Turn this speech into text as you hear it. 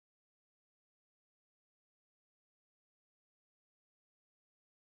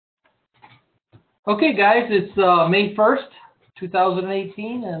Okay, guys, it's May 1st,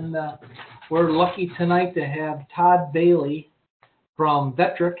 2018, and we're lucky tonight to have Todd Bailey from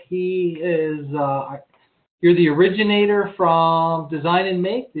Vectric. You're the originator from Design and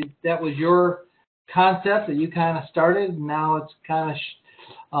Make. That was your concept that you kind of started. Now it's kind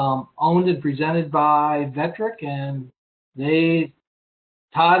of owned and presented by Vectric, and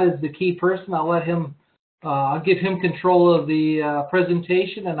Todd is the key person. I'll give him control of the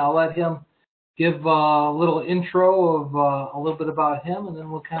presentation, and I'll let him give a little intro of a little bit about him, and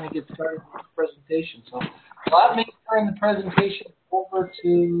then we'll kind of get started with the presentation. So let me turn the presentation over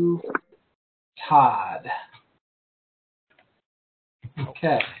to Todd.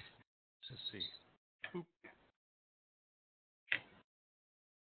 Okay. Let's see. Oop.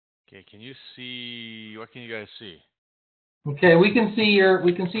 Okay, can you see? What can you guys see? Okay, we can see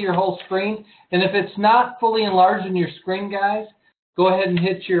your whole screen, and if it's not fully enlarged in your screen, guys, go ahead and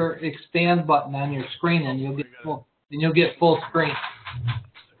hit your expand button on your screen, and you'll get full screen.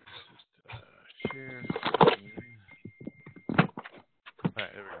 Share screen. All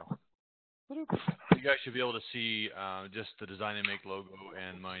right, there we go. You guys should be able to see just the Design and Make logo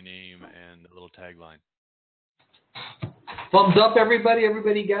and my name and the little tagline. Thumbs up, everybody.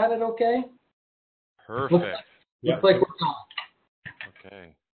 Everybody got it? Okay. Perfect. Looks like we're on.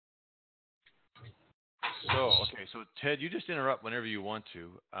 Okay. So Ted, you just interrupt whenever you want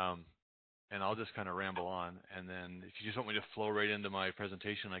to, and I'll just kind of ramble on. And then if you just want me to flow right into my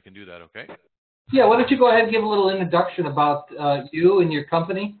presentation, I can do that. Okay? Yeah. Why don't you go ahead and give a little introduction about you and your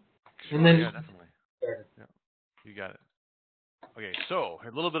company, Sure, and then yeah, definitely. Yeah, you got it. Okay, so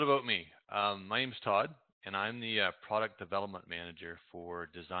a little bit about me. My name's Todd, and I'm the product development manager for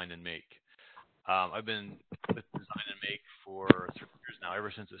Design and Make. I've been with Design and Make for 3 years now,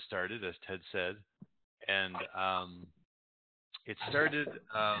 ever since it started, as Ted said. And it started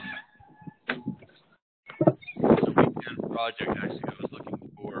as a weekend project. Actually, I was looking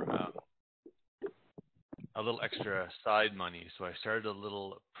for a little extra side money, so I started a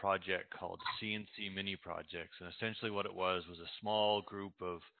little project called CNC Mini Projects. And essentially what it was a small group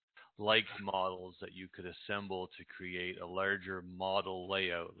of like models that you could assemble to create a larger model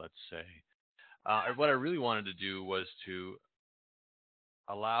layout, let's say. What I really wanted to do was to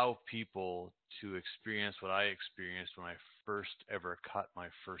allow people to experience what I experienced when I first ever cut my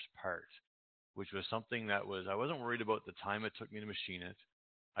first part, which was something that I wasn't worried about the time it took me to machine it.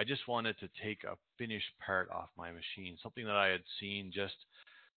 I just wanted to take a finished part off my machine, something that I had seen just,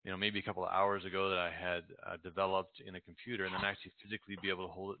 maybe a couple of hours ago that I had developed in a computer, and then actually physically be able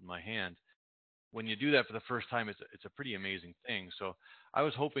to hold it in my hand. When you do that for the first time, it's a pretty amazing thing. So I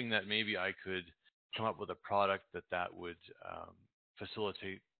was hoping that maybe I could come up with a product that would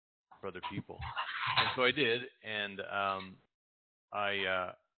facilitate for other people. And so I did, and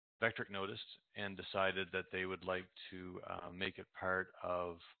Vectric noticed and decided that they would like to make it part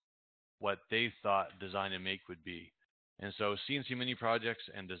of what they thought Design and Make would be. And so CNC Mini Projects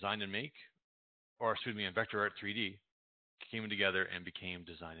and Design and Make, and Vector Art 3D came together and became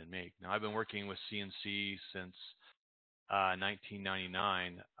Design and Make. Now, I've been working with CNC since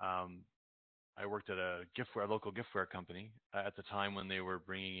 1999. I worked at a local giftware company at the time when they were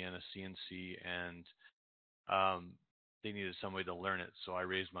bringing in a CNC, and they needed somebody to learn it. So I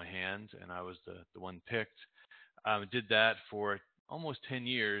raised my hand, and I was the one picked. Did that for almost 10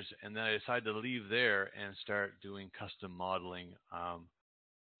 years, and then I decided to leave there and start doing custom modeling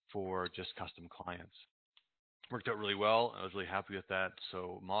for just custom clients. Worked out really well. I was really happy with that.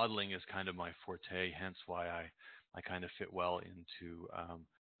 So modeling is kind of my forte, hence why I kind of fit well into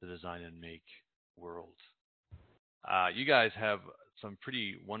the Design and Make world. You guys have some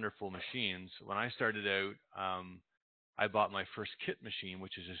pretty wonderful machines. When I started out, I bought my first kit machine,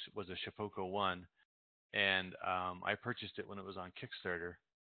 which was a Shipoko 1, and I purchased it when it was on Kickstarter.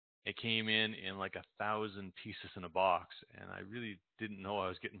 It came in like 1,000 pieces in a box, and I really didn't know what I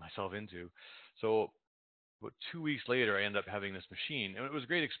was getting myself into. So about 2 weeks later, I ended up having this machine, and it was a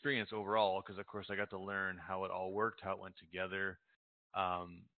great experience overall because, of course, I got to learn how it all worked, how it went together,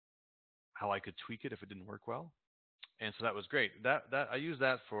 how I could tweak it if it didn't work well, and so that was great. That I used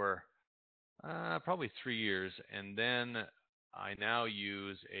that for probably 3 years, and then I now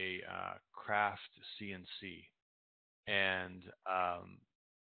use a Craft CNC, and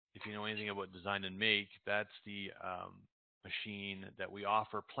if you know anything about Design and Make, that's the machine that we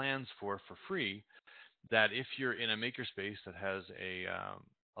offer plans for free. That if you're in a makerspace that has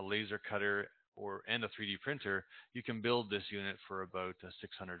a laser cutter and a 3D printer, you can build this unit for about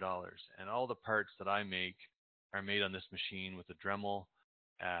 $600. And all the parts that I make are made on this machine with a Dremel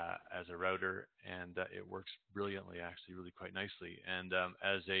as a router, and it works brilliantly, actually, really quite nicely. And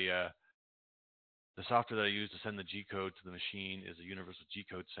as a The software that I use to send the G code to the machine is a universal G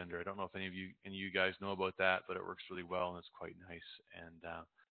code sender. I don't know if any of you guys know about that, but it works really well and it's quite nice. And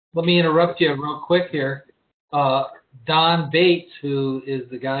Let me interrupt you real quick here. Don Bates, who is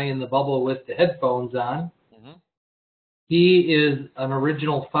the guy in the bubble with the headphones on, he is an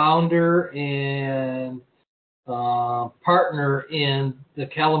original founder and partner in the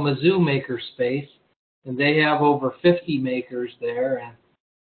Kalamazoo maker space, and they have over 50 makers there,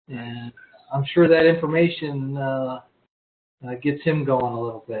 and I'm sure that information gets him going a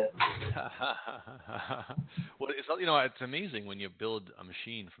little bit. Well, it's amazing when you build a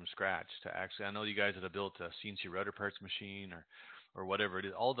machine from scratch to actually. I know you guys that have built a CNC router parts machine or whatever it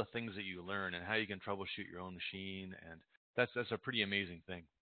is. All the things that you learn and how you can troubleshoot your own machine, and that's a pretty amazing thing.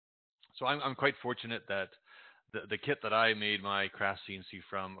 So I'm quite fortunate that the kit that I made my craft CNC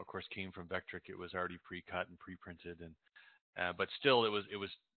from, of course, came from Vectric. It was already pre-cut and pre-printed, and but still, it was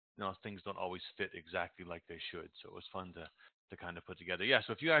things don't always fit exactly like they should. So it was fun to kind of put together. Yeah.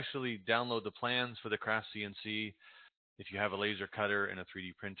 So if you actually download the plans for the craft CNC, if you have a laser cutter and a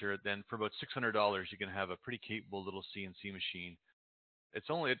 3D printer, then for about $600 you can have a pretty capable little CNC machine. It's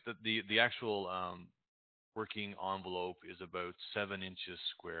only the actual working envelope is about 7 inches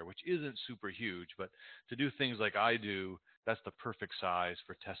square, which isn't super huge, but to do things like I do, that's the perfect size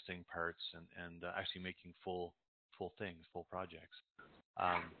for testing parts and actually making full things, full projects.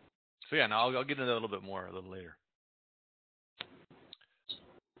 So yeah, now I'll get into that a little bit more a little later.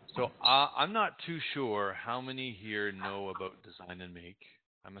 So I'm not too sure how many here know about Design and Make.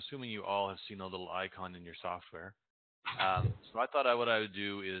 I'm assuming you all have seen a little icon in your software. So I thought what I would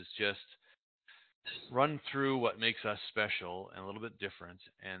do is just run through what makes us special and a little bit different,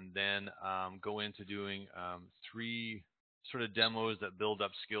 and then go into doing 3 sort of demos that build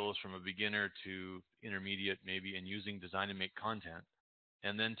up skills from a beginner to intermediate maybe, and using Design and Make content,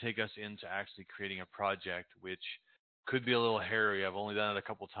 and then take us into actually creating a project which could be a little hairy. I've only done it a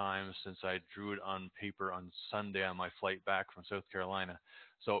couple times since I drew it on paper on Sunday on my flight back from South Carolina.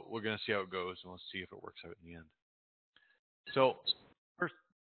 So we're going to see how it goes, and we'll see if it works out in the end. So first,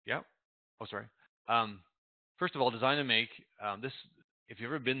 yeah. Oh, sorry. First of all, Design and Make. This, if you've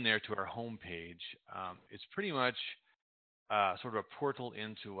ever been there to our homepage, it's pretty much sort of a portal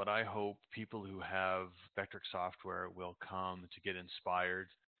into what I hope people who have Vectric software will come to get inspired.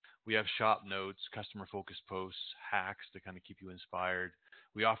 We have shop notes, customer focus posts, hacks to kind of keep you inspired.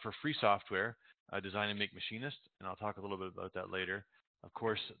 We offer free software, Design and Make Machinist, and I'll talk a little bit about that later. Of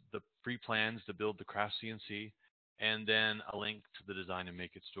course, the free plans to build the Craft CNC, and then a link to the Design and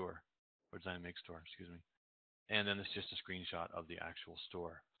Make It store, or Design and Make store, excuse me. And then it's just a screenshot of the actual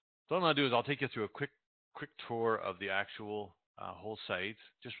store. So what I'm going to do is I'll take you through a quick tour of the actual whole site,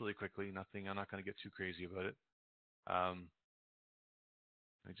 just really quickly. Nothing. I'm not going to get too crazy about it.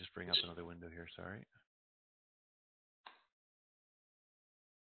 Let me just bring up another window here. Sorry.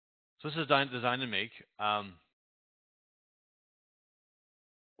 So this is Design and Make.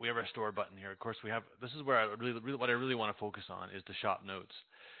 We have our store button here. Of course, we have. This is where what I really want to focus on is the shop notes.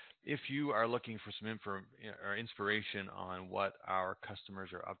 If you are looking for some inspiration on what our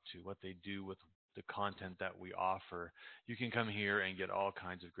customers are up to, what they do with the content that we offer, you can come here and get all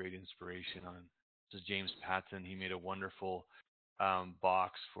kinds of great inspiration on. This is James Patton. He made a wonderful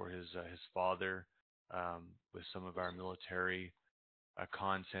box for his father with some of our military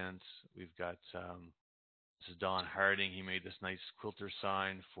content. We've got this is Don Harding. He made this nice quilter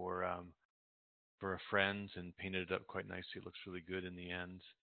sign for a friend and painted it up quite nicely. It looks really good in the end.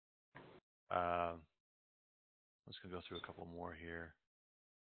 I'm just going to go through a couple more here.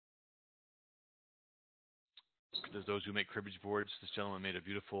 There's those who make cribbage boards. This gentleman made a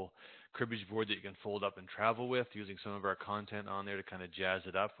beautiful cribbage board that you can fold up and travel with, using some of our content on there to kind of jazz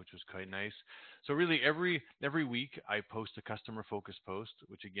it up, which was quite nice. So really every week I post a customer focus post,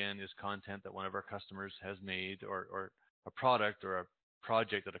 which again is content that one of our customers has made, or a product or a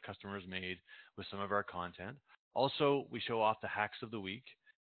project that a customer has made with some of our content. Also, we show off the hacks of the week.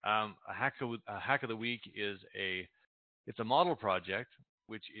 A hack of the week is it's a model project,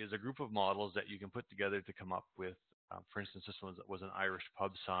 which is a group of models that you can put together to come up with. For instance, this one was an Irish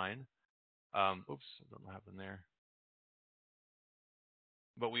pub sign. Oops, I don't know what happened there.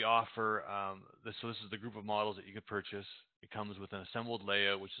 But we offer this. So this is the group of models that you could purchase. It comes with an assembled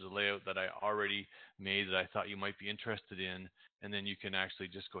layout, which is a layout that I already made that I thought you might be interested in, and then you can actually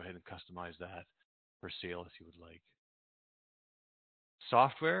just go ahead and customize that for sale if you would like.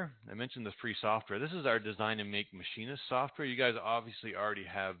 Software, I mentioned the free software. This is our Design and Make Machinist software. You guys obviously already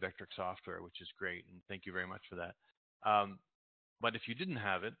have Vectric software, which is great, and thank you very much for that. But if you didn't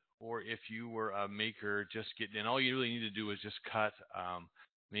have it, or if you were a maker just getting in, all you really need to do is just cut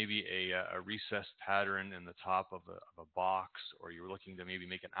maybe a recessed pattern in the top of a box, or you're looking to maybe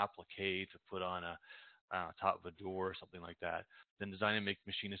make an applique to put on a top of a door or something like that, then Design and Make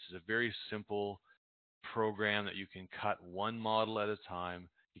Machinist is a very simple program that you can cut one model at a time.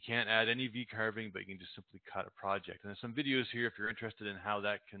 You can't add any V-carving, but you can just simply cut a project. And there's some videos here if you're interested in how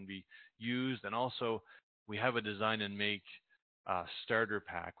that can be used. And also, we have a Design and Make starter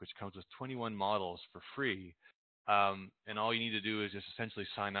pack, which comes with 21 models for free. And all you need to do is just essentially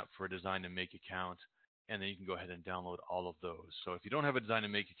sign up for a Design and Make account, and then you can go ahead and download all of those. So if you don't have a Design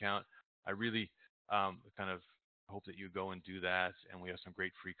and Make account, I really kind of hope that you go and do that, and we have some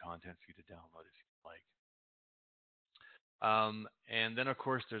great free content for you to download if you'd like. And then, of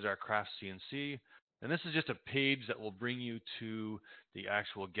course, there's our Craft CNC. And this is just a page that will bring you to the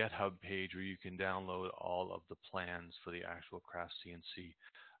actual GitHub page where you can download all of the plans for the actual Craft CNC.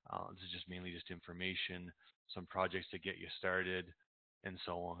 This is just mainly just information, some projects to get you started, and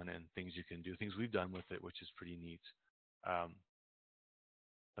so on, and things you can do, things we've done with it, which is pretty neat.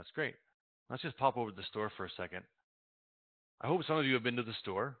 That's great. Let's just pop over to the store for a second. I hope some of you have been to the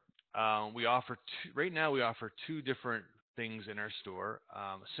store. We offer right now we offer two different things in our store.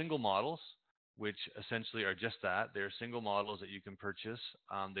 Single models, which essentially are just that. They're single models that you can purchase.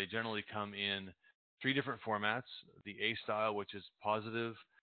 They generally come in 3 different formats: the A style, which is positive,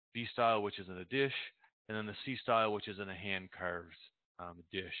 B style, which is in a dish, and then the C style, which is in a hand-carved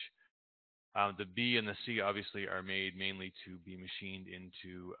dish. The B and the C obviously are made mainly to be machined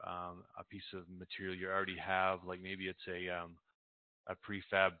into a piece of material you already have, like maybe it's a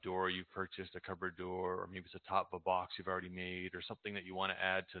prefab door you purchased, a cupboard door, or maybe it's the top of a box you've already made, or something that you want to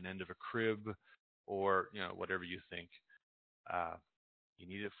add to an end of a crib, or whatever you think you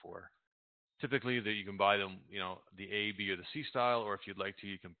need it for. Typically, that you can buy them, the A, B, or the C style, or if you'd like to,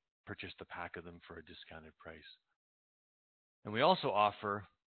 you can purchase the pack of them for a discounted price. And we also offer,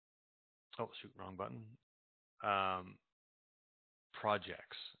 oh shoot, wrong button,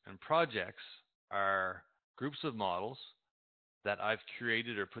 projects. And projects are groups of models that I've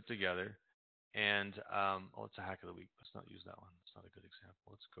curated or put together. And oh, it's a hack of the week. Let's not use that one. It's not a good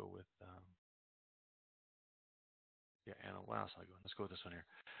example. Let's go with what else will I go? Let's go with this one here.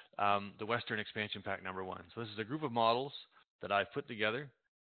 The Western Expansion Pack #1. So this is a group of models that I've put together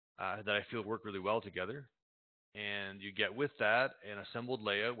that I feel work really well together. And you get with that an assembled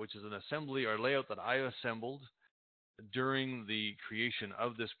layout, which is an assembly or layout that I assembled during the creation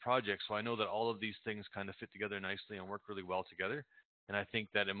of this project. So I know that all of these things kind of fit together nicely and work really well together. And I think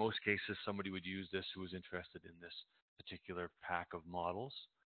that in most cases, somebody would use this who is interested in this particular pack of models.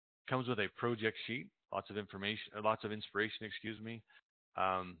 It comes with a project sheet, lots of information, lots of inspiration,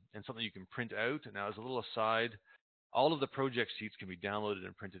 and something you can print out. And now, as a little aside, all of the project sheets can be downloaded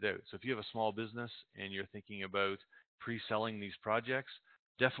and printed out. So if you have a small business and you're thinking about pre-selling these projects,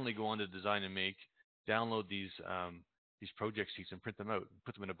 definitely go on to Design and Make, download these project sheets and print them out,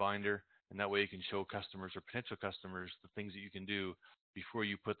 put them in a binder, and that way you can show customers or potential customers the things that you can do before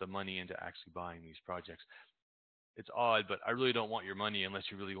you put the money into actually buying these projects. It's odd, but I really don't want your money unless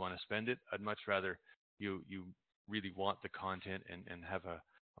you really want to spend it. I'd much rather you really want the content and have a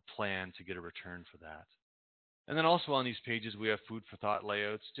plan to get a return for that. And then also on these pages, we have food for thought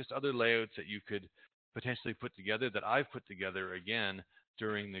layouts, just other layouts that you could potentially put together that I've put together, again,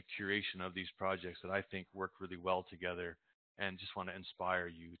 during the curation of these projects that I think work really well together, and just want to inspire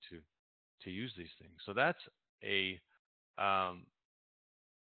you to use these things. So that's a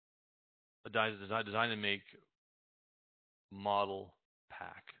Design and Make model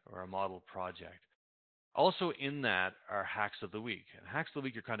pack or a model project. Also in that are hacks of the week. And hacks of the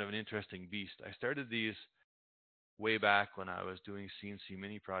week are kind of an interesting beast. I started these way back when I was doing CNC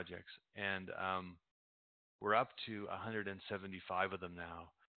mini projects, and we're up to 175 of them now.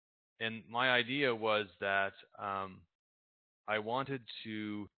 And my idea was that I wanted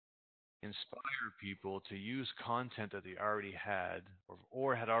to inspire people to use content that they already had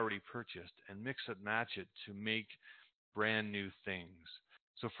or had already purchased and mix and match it to make brand new things.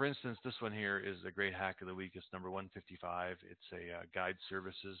 So for instance, this one here is a great hack of the week. It's number 155. It's a guide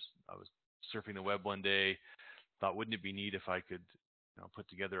services. I was surfing the web one day, thought, wouldn't it be neat if I could put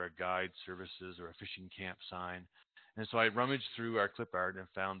together a guide services or a fishing camp sign? And so I rummaged through our clip art and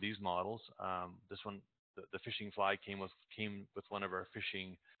found these models. This one, the fishing fly came with one of our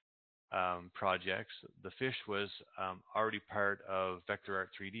fishing projects. The fish was already part of Vector Art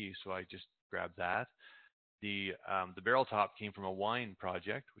 3D, so I just grabbed that. The barrel top came from a wine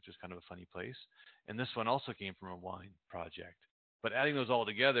project, which is kind of a funny place. And this one also came from a wine project. But adding those all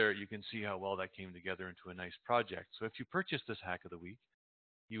together, you can see how well that came together into a nice project. So if you purchase this hack of the week,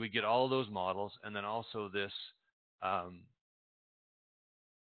 you would get all of those models and then also this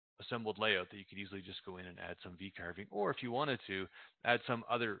assembled layout that you could easily just go in and add some V-carving, or if you wanted to, add some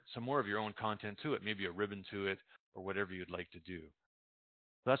more of your own content to it, maybe a ribbon to it, or whatever you'd like to do.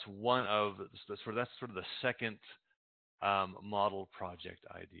 That's that's sort of the second model project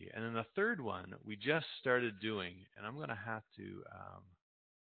idea. And then the third one we just started doing, and I'm going to have to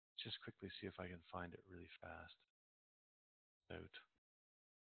just quickly see if I can find it really fast.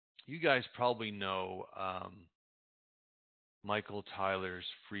 You guys probably know Michael Tyler's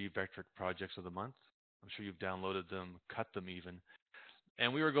free Vectric projects of the month. I'm sure you've downloaded them, cut them even.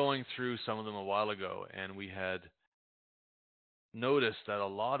 And we were going through some of them a while ago, and we had noticed that a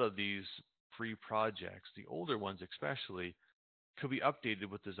lot of these free projects, the older ones especially, could be updated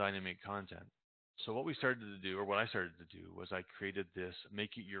with design and make content. So what we started to do, or what I started to do, was I created this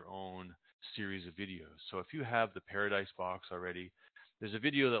make it your own series of videos. So if you have the Paradise box already, there's a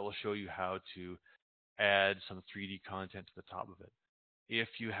video that will show you how to add some 3D content to the top of it. If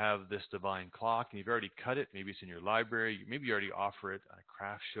you have this divine clock and you've already cut it, maybe it's in your library, maybe you already offer it at a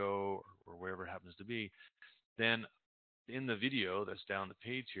craft show or wherever it happens to be, then in the video that's down the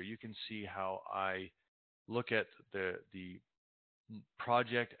page here, you can see how I look at the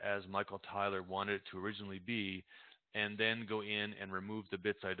project as Michael Tyler wanted it to originally be, and then go in and remove the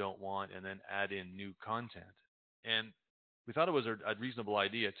bits I don't want and then add in new content. And we thought it was a reasonable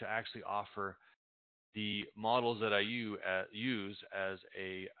idea to actually offer the models that I use as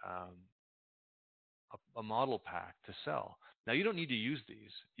a model pack to sell. Now, you don't need to use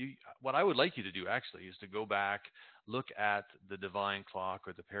these. What I would like you to do actually is to go back, look at the Divine Clock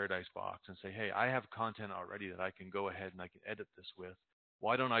or the Paradise Box and say, hey, I have content already that I can go ahead and I can edit this with.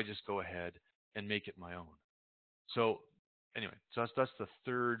 Why don't I just go ahead and make it my own? So anyway, so that's the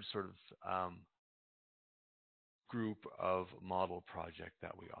third sort of group of model project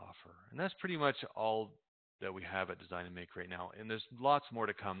that we offer. And that's pretty much all that we have at Design and Make right now. And there's lots more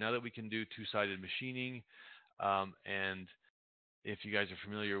to come now that we can do two-sided machining. And if you guys are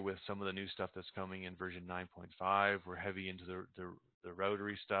familiar with some of the new stuff that's coming in version 9.5, we're heavy into the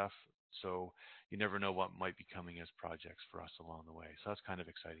rotary stuff. So you never know what might be coming as projects for us along the way. So that's kind of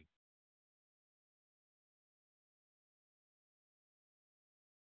exciting.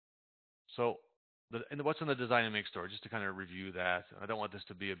 So what's in the Design and Make store, just to kind of review that. I don't want this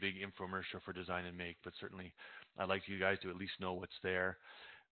to be a big infomercial for Design and Make, but certainly I'd like you guys to at least know what's there.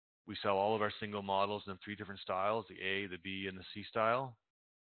 We sell all of our single models in 3 different styles, the A, the B, and the C style.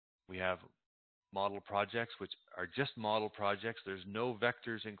 We have model projects, which are just model projects. There's no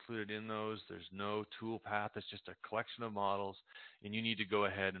vectors included in those. There's no tool path. It's just a collection of models, and you need to go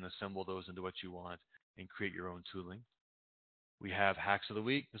ahead and assemble those into what you want and create your own tooling. We have Hacks of the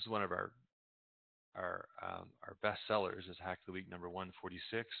Week. This is one of our best sellers is Hack of the Week number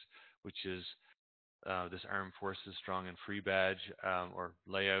 146, which is this Armed Forces Strong and Free badge or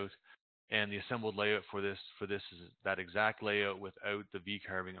layout. And the assembled layout for this is that exact layout without the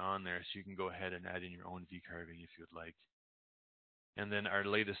V-carving on there, so you can go ahead and add in your own V-carving if you'd like. And then our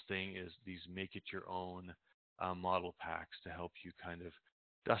latest thing is these make it your own model packs to help you kind of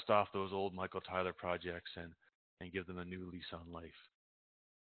dust off those old Michael Tyler projects and give them a new lease on life.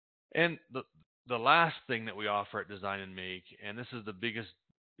 And the last thing that we offer at Design and Make, and this is the biggest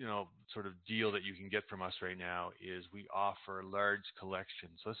sort of deal that you can get from us right now, is we offer large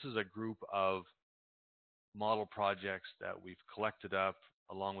collections. So this is a group of model projects that we've collected up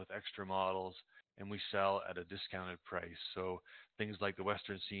along with extra models, and we sell at a discounted price. So things like the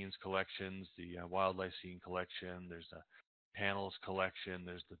Western Scenes collections, the Wildlife Scene collection, there's a Panels collection,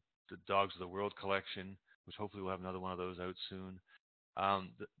 there's the Dogs of the World collection, which hopefully we'll have another one of those out soon.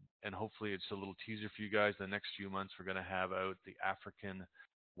 And hopefully it's a little teaser for you guys. The next few months we're going to have out the African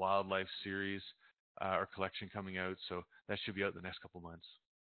Wildlife series or collection coming out. So that should be out the next couple months.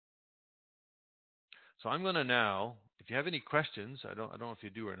 So I'm going to now, if you have any questions, I don't know if you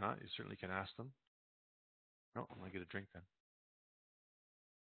do or not, you certainly can ask them. No, I'm going to get a drink then.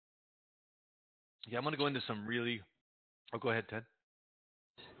 Yeah, I'm going to go into some really, go ahead, Ted.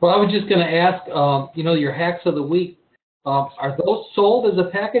 Well, I was just going to ask, your Hacks of the Week, are those sold as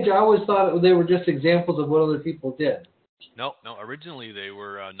a package? I always thought they were just examples of what other people did. No. Originally they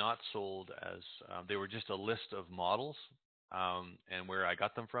were not sold as, they were just a list of models and where I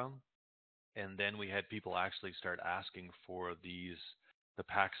got them from. And then we had people actually start asking for the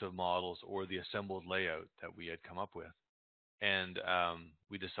packs of models or the assembled layout that we had come up with. And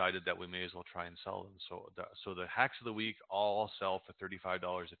we decided that we may as well try and sell them. So the Hacks of the Week all sell for $35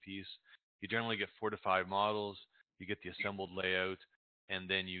 a piece. You generally get 4 to 5 models. You get the assembled layout, and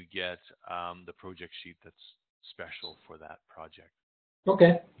then you get the project sheet that's special for that project.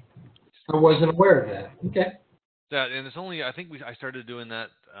 Okay. I wasn't aware of that. Okay. That, and it's only, I think I started doing that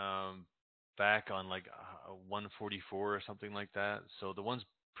back on like 144 or something like that. So the ones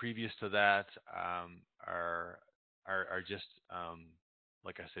previous to that are just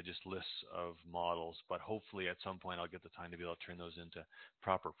like I said, just lists of models. But hopefully at some point I'll get the time to be able to turn those into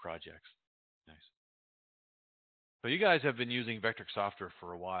proper projects. Nice. So you guys have been using Vectric software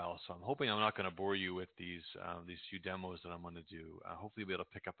for a while, so I'm hoping I'm not going to bore you with these few demos that I'm going to do. Hopefully, you'll be able to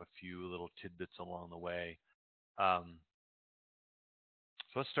pick up a few little tidbits along the way. Um,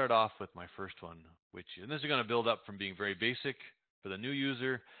 so let's start off with my first one, and this is going to build up from being very basic for the new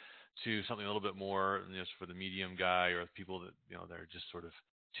user to something a little bit more just for the medium guy or people that that are just sort of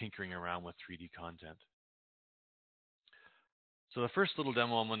tinkering around with 3D content. So the first little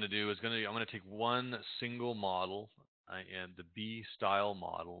demo I'm going to do is I'm going to take one single model and the B style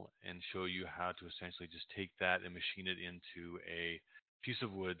model and show you how to essentially just take that and machine it into a piece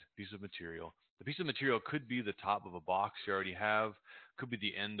of wood, piece of material. The piece of material could be the top of a box you already have, could be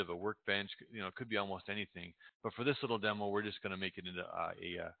the end of a workbench, it could be almost anything. But for this little demo, we're just going to make it into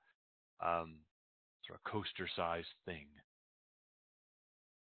a sort of coaster size thing.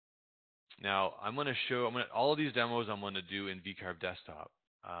 Now I'm going to show all of these demos I'm going to do in VCarve Desktop.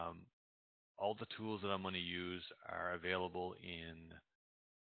 All the tools that I'm going to use are available in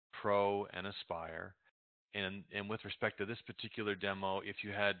Pro and Aspire. And with respect to this particular demo, if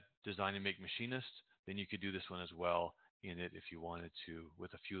you had Design and Make Machinist, then you could do this one as well in it if you wanted to,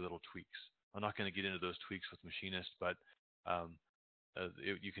 with a few little tweaks. I'm not going to get into those tweaks with Machinist, but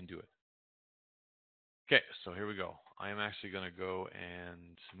you can do it. Okay, so here we go. I am actually going to go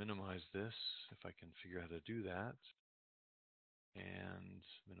and minimize this, if I can figure out how to do that. And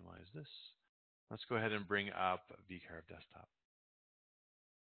minimize this. Let's go ahead and bring up VCarve Desktop.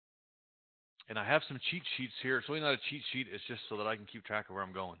 And I have some cheat sheets here. It's really not a cheat sheet. It's just so that I can keep track of where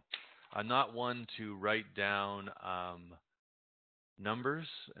I'm going. I'm not one to write down numbers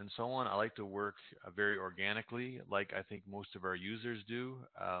and so on. I like to work very organically, like I think most of our users do.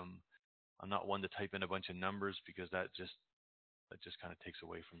 I'm not one to type in a bunch of numbers because that just kind of takes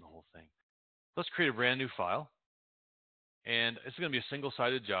away from the whole thing. Let's create a brand new file. And it's going to be a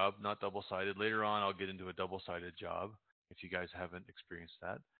single-sided job, not double-sided. Later on, I'll get into a double-sided job if you guys haven't experienced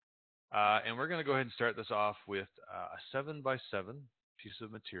that. And we're going to go ahead and start this off with a 7x7 piece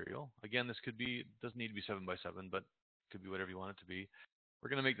of material. Again, this doesn't need to be 7x7, but it could be whatever you want it to be. We're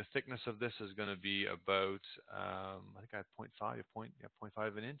going to make the thickness of this is going to be about, I think I have 0.5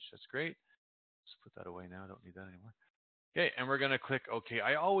 of an inch. That's great. Let's put that away now. I don't need that anymore. Okay, and we're going to click OK.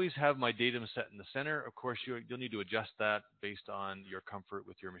 I always have my datum set in the center. Of course, you'll need to adjust that based on your comfort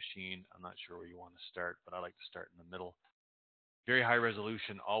with your machine. I'm not sure where you want to start, but I like to start in the middle. Very high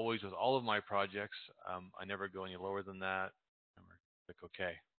resolution, always with all of my projects. I never go any lower than that. And we're click OK.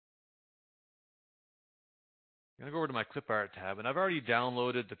 I'm going to go over to my clip art tab, and I've already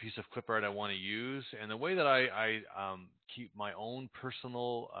downloaded the piece of clip art I want to use. And the way that I keep my own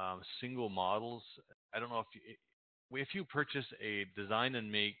personal single models, I don't know if you purchase a design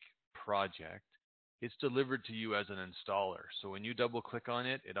and make project, it's delivered to you as an installer. So when you double click on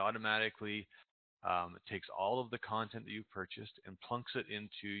it, it automatically it takes all of the content that you've purchased and plunks it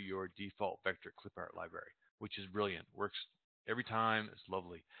into your default Vectric clip art library, which is brilliant. Works every time. It's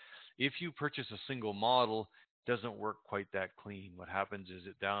lovely. If you purchase a single model, it doesn't work quite that clean. What happens is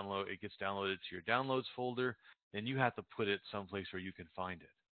it gets downloaded to your downloads folder, and you have to put it someplace where you can find it.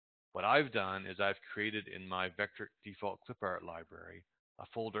 What I've done is I've created in my Vectric default clip art library a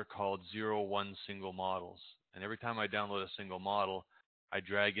folder called 01 single models. And every time I download a single model, I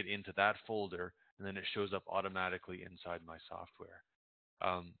drag it into that folder, and then it shows up automatically inside my software.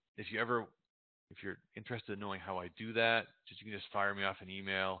 If you're interested in knowing how I do that, you can just fire me off an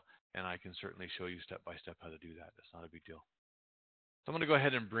email, and I can certainly show you step by step how to do that. That's not a big deal. So I'm going to go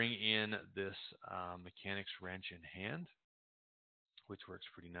ahead and bring in this mechanics wrench in hand, which works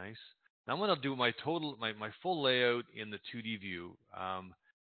pretty nice. Now I'm going to do my full layout in the 2D view.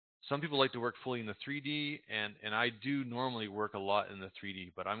 Some people like to work fully in the 3D, and I do normally work a lot in the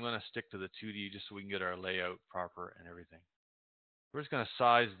 3D, but I'm going to stick to the 2D just so we can get our layout proper and everything. We're just going to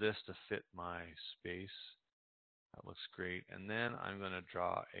size this to fit my space. That looks great. And then I'm going to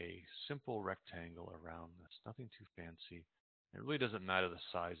draw a simple rectangle around this, nothing too fancy. It really doesn't matter the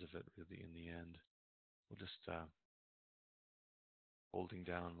size of it really in the end. We'll just holding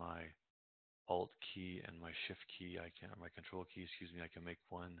down my Alt key and my Shift key, my Control key, I can make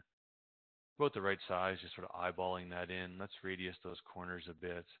one about the right size, just sort of eyeballing that in. Let's radius those corners a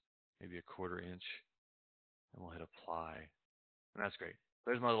bit, maybe a 1/4 inch, and we'll hit Apply. And that's great.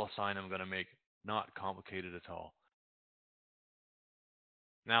 There's my little sign I'm going to make. Not complicated at all.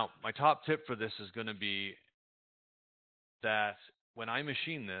 Now, my top tip for this is going to be that when I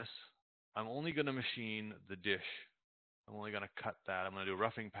machine this, I'm only going to machine the dish. I'm only going to cut that. I'm going to do a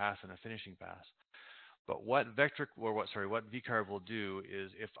roughing pass and a finishing pass. But what Vectric, or what VCarve will do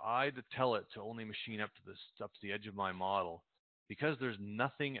is, if I tell it to only machine up to the edge of my model, because there's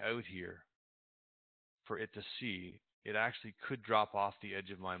nothing out here for it to see, it actually could drop off the edge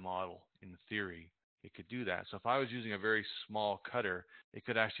of my model. In theory, it could do that. So if I was using a very small cutter, it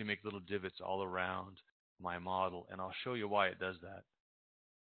could actually make little divots all around my model, and I'll show you why it does that.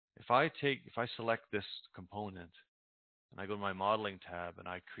 If I select this component and I go to my modeling tab and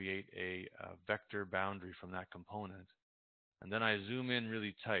I create a vector boundary from that component, and then I zoom in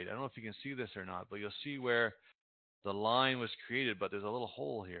really tight. I don't know if you can see this or not, but you'll see where the line was created, but there's a little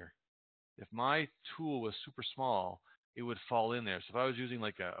hole here. If my tool was super small, it would fall in there. So if I was using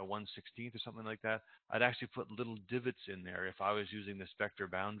like a 1/16 or something like that, I'd actually put little divots in there if I was using this vector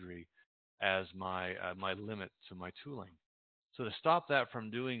boundary as my my limit to my tooling. So to stop that from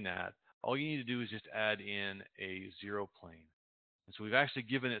doing that, all you need to do is just add in a 0 plane. And so we've actually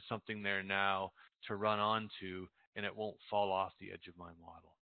given it something there now to run onto, and it won't fall off the edge of my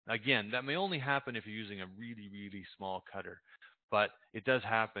model. Again, that may only happen if you're using a really, really small cutter, but it does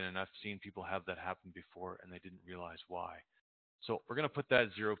happen, and I've seen people have that happen before, and they didn't realize why. So we're going to put that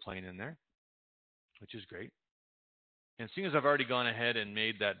 0 plane in there, which is great. And seeing as I've already gone ahead and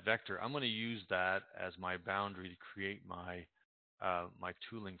made that vector, I'm going to use that as my boundary to create my my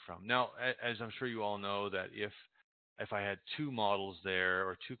tooling from. Now, as I'm sure you all know, that if I had 2 models there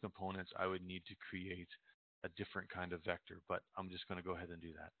or 2 components, I would need to create a different kind of vector, but I'm just going to go ahead and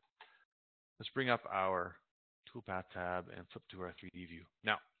do that. Let's bring up our toolpath tab and flip to our 3D view.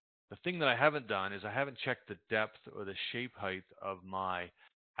 Now, the thing that I haven't done is I haven't checked the depth or the shape height of my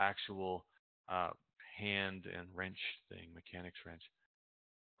actual hand and wrench thing, mechanics wrench.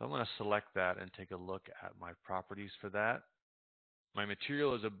 So I'm going to select that and take a look at my properties for that. My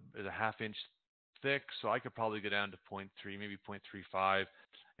material is a 1/2 inch thick, so I could probably go down to 0.3, maybe 0.35,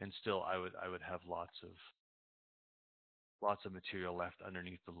 and still I would have lots of material left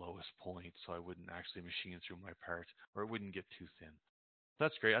underneath the lowest point, so I wouldn't actually machine through my part, or it wouldn't get too thin.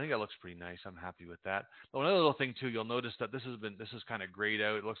 That's great. I think that looks pretty nice. I'm happy with that. Oh, another little thing too, you'll notice that this is kind of grayed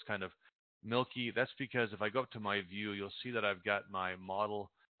out. It looks kind of milky. That's because if I go up to my view, you'll see that I've got my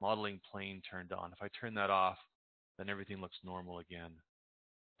modeling plane turned on. If I turn that off, then everything looks normal again.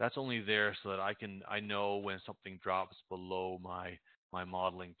 That's only there so that I know when something drops below my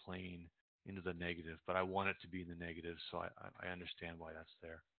modeling plane into the negative, but I want it to be in the negative, so I understand why that's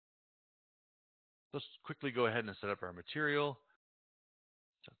there. Let's quickly go ahead and set up our material.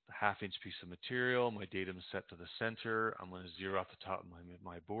 It's a 1/2 inch piece of material. My datum's set to the center. I'm going to zero off the top of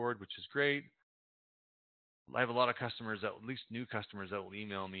my board, which is great. I have a lot of customers, at least new customers, that will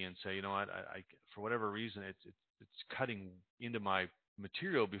email me and say, you know what, I for whatever reason, it's cutting into my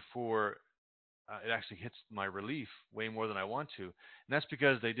material before it actually hits my relief way more than I want to. And that's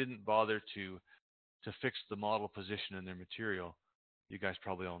because they didn't bother to fix the model position in their material. You guys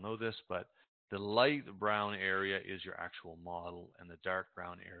probably all know this, but the light brown area is your actual model, and the dark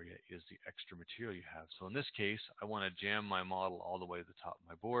brown area is the extra material you have. So in this case, I want to jam my model all the way to the top of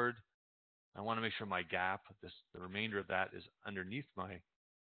my board. I want to make sure my gap, the remainder of that, is underneath my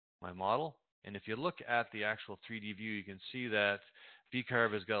model. And if you look at the actual 3D view, you can see that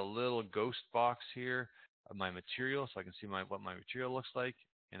VCarve has got a little ghost box here of my material, so I can see what my material looks like.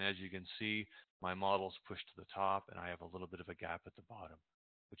 And as you can see, my model's pushed to the top, and I have a little bit of a gap at the bottom,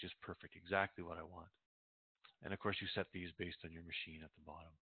 which is perfect, exactly what I want. And of course, you set these based on your machine at the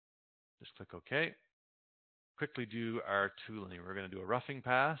bottom. Just click OK. Quickly do our tooling. We're going to do a roughing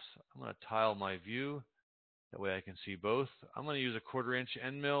pass. I'm going to tile my view. That way I can see both. I'm going to use a 1/4 inch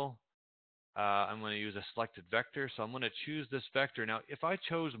end mill. I'm going to use a selected vector. So I'm going to choose this vector. Now, if I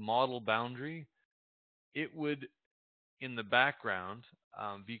chose model boundary, it would, in the background,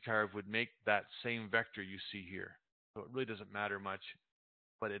 VCarve would make that same vector you see here. So it really doesn't matter much,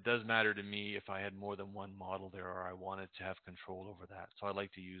 but it does matter to me if I had more than one model there or I wanted to have control over that. So I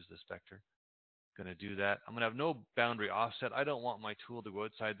like to use this vector. Going to do that. I'm going to have no boundary offset. I don't want my tool to go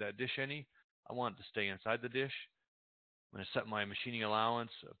outside that dish any. I want it to stay inside the dish. I'm going to set my machining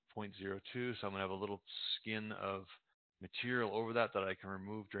allowance of 0.02, so I'm going to have a little skin of material over that I can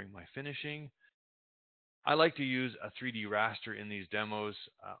remove during my finishing. I like to use a 3D raster in these demos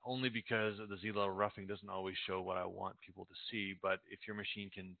only because the Z-level roughing doesn't always show what I want people to see, but if your machine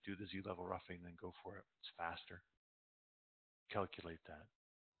can do the Z-level roughing, then go for it. It's faster. Calculate that.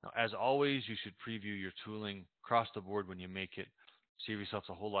 Now, as always, you should preview your tooling across the board when you make it. Save yourself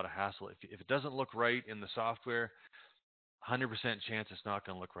a whole lot of hassle. If it doesn't look right in the software, 100% chance it's not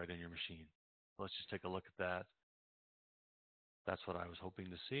going to look right in your machine. Let's just take a look at that. That's what I was hoping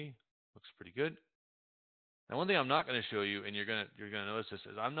to see. Looks pretty good. Now, one thing I'm not going to show you, and you're gonna notice this,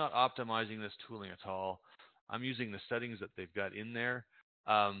 is I'm not optimizing this tooling at all. I'm using the settings that they've got in there.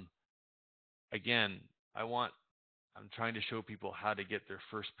 Again, I'm trying to show people how to get their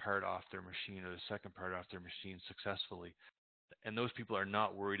first part off their machine or the second part off their machine successfully. And those people are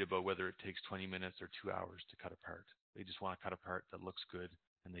not worried about whether it takes 20 minutes or 2 hours to cut a part. They just want to cut a part that looks good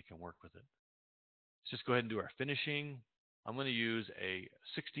and they can work with it. Let's just go ahead and do our finishing. I'm going to use a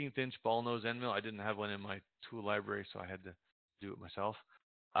 16th inch ball nose end mill. I didn't have one in my tool library, so I had to do it myself.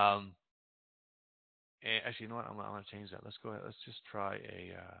 And actually, you know what? I'm going to change that. Let's go ahead. Let's just try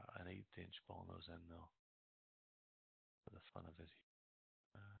an 8th inch ball nose end mill for the fun of it.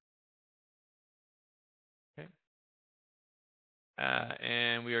 Okay.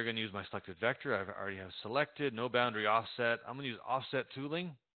 And we are going to use my selected vector. I already have selected, no boundary offset. I'm going to use offset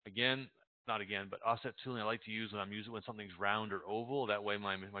tooling. But offset tooling I like to use when something's round or oval. That way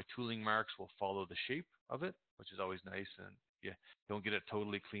my tooling marks will follow the shape of it, which is always nice. And you don't get it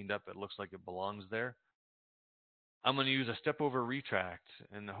totally cleaned up. It looks like it belongs there. I'm going to use a step over retract,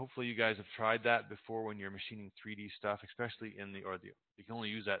 and hopefully you guys have tried that before when you're machining 3D stuff, especially you can only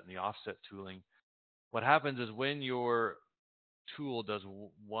use that in the offset tooling. What happens is when your tool does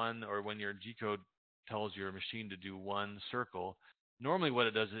one, or when your G-code tells your machine to do one circle, normally what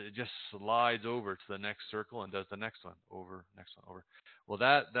it does is it just slides over to the next circle and does the next one over, next one over. Well,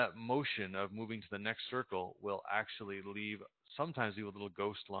 that motion of moving to the next circle will actually sometimes leave a little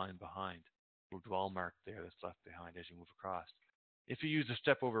ghost line behind, a little dwell mark there that's left behind as you move across. If you use a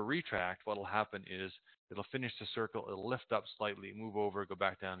step over retract, what will happen is it'll finish the circle, it'll lift up slightly, move over, go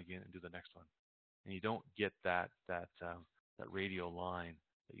back down again, and do the next one. And you don't get that radial line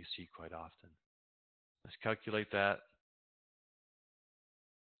that you see quite often. Let's calculate that.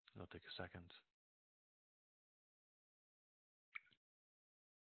 It'll take a second.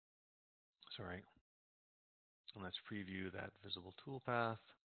 Sorry. And let's preview that visible toolpath.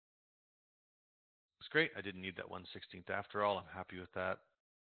 It's great. I didn't need that 1/16th after all. I'm happy with that.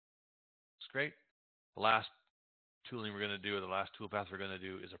 It's great. The last tooling we're going to do, or the last toolpath we're going to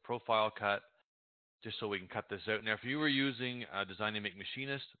do, is a profile cut, just so we can cut this out. Now, if you were using Design and Make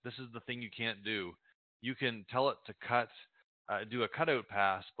Machinist, this is the thing you can't do. You can tell it to do a cutout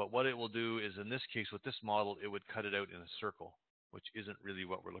pass, but what it will do is, in this case, with this model, it would cut it out in a circle, which isn't really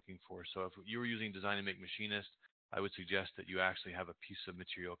what we're looking for. So if you were using Design and Make Machinist, I would suggest that you actually have a piece of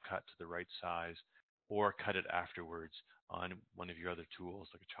material cut to the right size, or cut it afterwards on one of your other tools,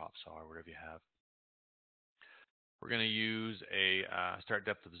 like a chop saw or whatever you have. We're going to use a start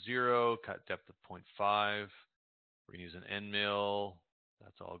depth of 0, cut depth of 0.5. We're going to use an end mill.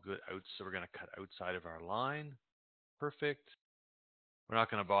 That's all good. So we're going to cut outside of our line. Perfect. We're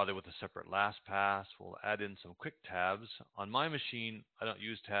not going to bother with a separate last pass. We'll add in some quick tabs. On my machine, I don't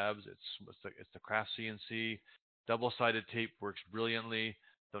use tabs. It's the Craft CNC. Double-sided tape works brilliantly.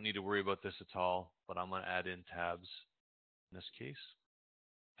 Don't need to worry about this at all, but I'm going to add in tabs in this case.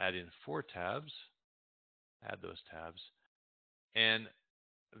 Add in 4 tabs. Add those tabs. And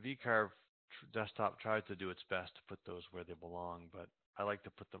VCarve Desktop tries to do its best to put those where they belong, but I like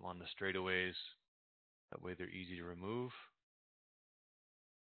to put them on the straightaways. That way they're easy to remove.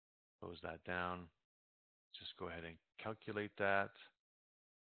 Close that down. Just go ahead and calculate that.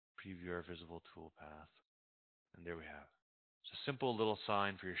 Preview our visible toolpath. And there we have. It's a simple little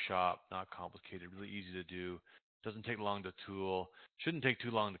sign for your shop, not complicated, really easy to do. Doesn't take long to tool. Shouldn't take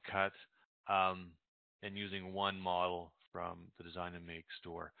too long to cut. And using one model from the Design and Make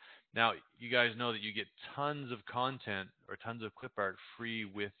store. Now, you guys know that you get tons of content or tons of clip art free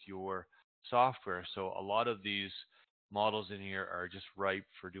with your software. So a lot of these models in here are just ripe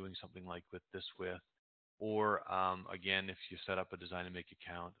for doing something like this with. Or again, if you set up a Design and Make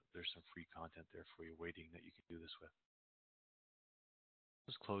account, there's some free content there for you waiting that you can do this with.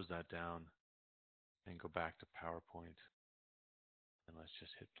 Let's close that down and go back to PowerPoint. And let's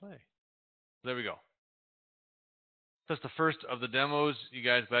just hit play. There we go. That's the first of the demos. You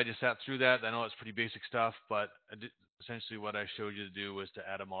guys, glad you sat through that. I know it's pretty basic stuff, but essentially what I showed you to do was to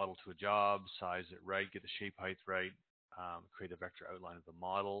add a model to a job, size it right, get the shape height right, create a vector outline of the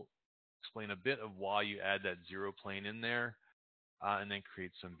model, explain a bit of why you add that 0 plane in there, and then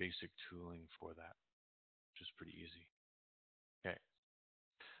create some basic tooling for that, which is pretty easy. Okay.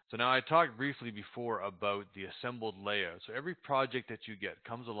 So now I talked briefly before about the assembled layout. So every project that you get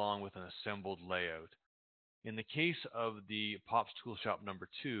comes along with an assembled layout. In the case of the Pops Tool Shop number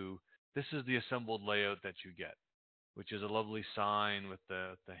 2, this is the assembled layout that you get, which is a lovely sign with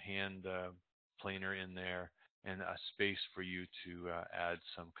the hand planer in there and a space for you to add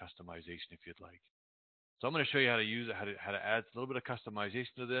some customization if you'd like. So I'm going to show you how to use it, how to add a little bit of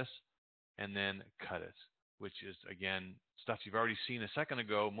customization to this, and then cut it, which is, again, stuff you've already seen a second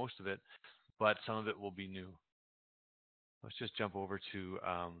ago, most of it, but some of it will be new. Let's just jump over to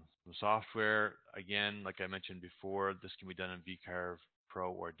some software. Again, like I mentioned before, this can be done in vCarve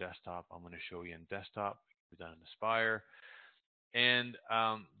Pro or desktop. I'm going to show you in desktop. It can be done in Aspire. And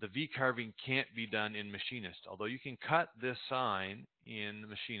the V-carving can't be done in Machinist, although you can cut this sign in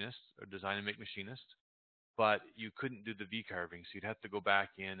Machinist or Design and Make Machinist, but you couldn't do the V-carving, so you'd have to go back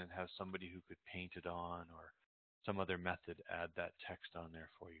in and have somebody who could paint it on or some other method add that text on there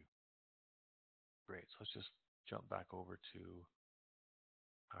for you. Great, so let's just jump back over to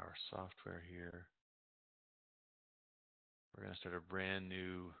our software here. We're going to start a brand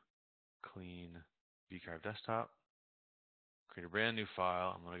new clean vCarve desktop. Create a brand new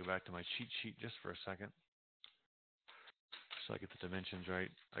file. I'm going to go back to my cheat sheet just for a second so I get the dimensions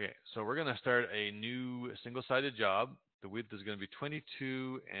right. Okay, so we're going to start a new single-sided job. The width is going to be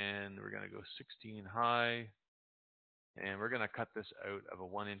 22, and we're going to go 16 high, and we're going to cut this out of a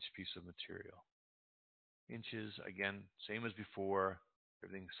 1-inch piece of material. Inches, again, same as before.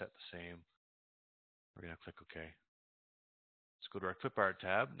 Everything's set the same. We're going to click OK. Let's go to our clip art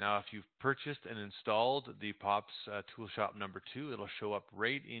tab. Now, if you've purchased and installed the Pops Toolshop number 2, it'll show up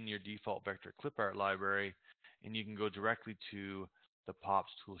right in your default Vectric clip art library, and you can go directly to the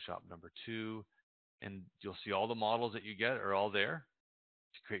Pops Toolshop number 2, and you'll see all the models that you get are all there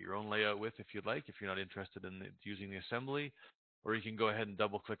to create your own layout with if you'd like, if you're not interested in using the assembly, or you can go ahead and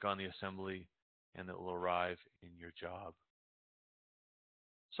double click on the assembly and it will arrive in your job.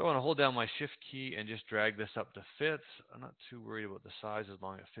 So I want to hold down my shift key and just drag this up to fit. I'm not too worried about the size as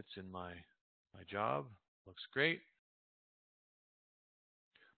long as it fits in my job. Looks great.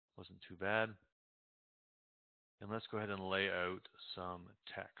 Wasn't too bad. And let's go ahead and lay out some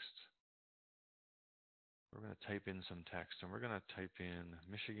text. We're going to type in some text, and we're going to type in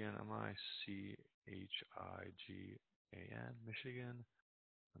Michigan, Michigan, Michigan,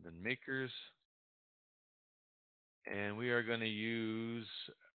 and then makers. And we are going to use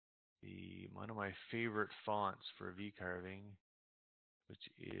one of my favorite fonts for V-carving, which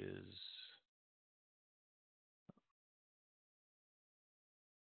is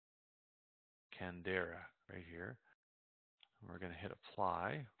Candera right here. And we're going to hit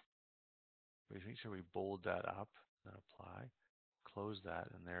apply. Make sure we bold that up, then apply. Close that,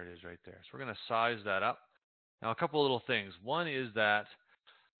 and there it is right there. So we're going to size that up. Now, a couple of little things. One is that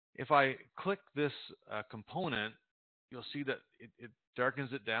if I click this component, you'll see that it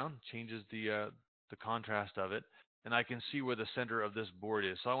darkens it down, changes the contrast of it, and I can see where the center of this board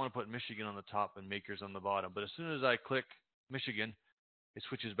is. So I want to put Michigan on the top and makers on the bottom. But as soon as I click Michigan, it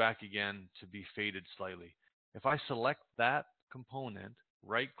switches back again to be faded slightly. If I select that component,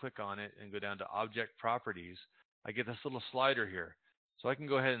 right-click on it, and go down to Object Properties, I get this little slider here. So I can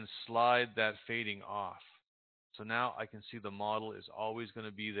go ahead and slide that fading off. So now I can see the model is always going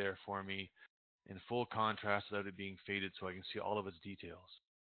to be there for me in full contrast without it being faded, so I can see all of its details.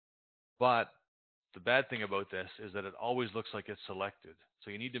 But the bad thing about this is that it always looks like it's selected. So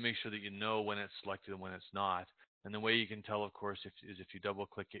you need to make sure that you know when it's selected and when it's not. And the way you can tell, of course, is if you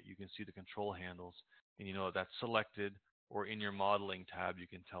double-click it, you can see the control handles, and you know that that's selected, or in your modeling tab, you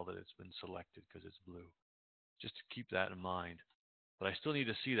can tell that it's been selected because it's blue. Just to keep that in mind. But I still need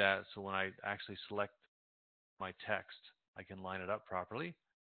to see that, so when I actually select my text, I can line it up properly.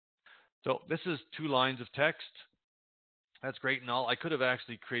 So this is 2 lines of text. That's great and all. I could have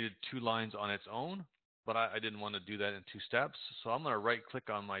actually created 2 lines on its own, but I didn't want to do that in 2 steps. So I'm going to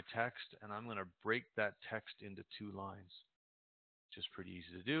right-click on my text, and I'm going to break that text into 2 lines, which is pretty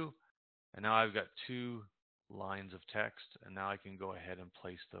easy to do. And now I've got 2 lines of text, and now I can go ahead and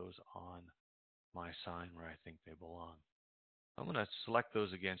place those on my sign where I think they belong. I'm going to select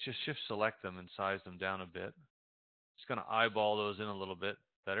those again. Just shift select them and size them down a bit. Just going to eyeball those in a little bit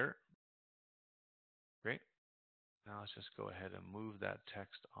better. Great. Now let's just go ahead and move that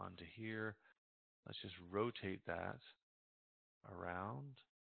text onto here. Let's just rotate that around.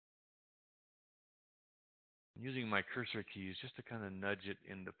 I'm using my cursor keys just to kind of nudge it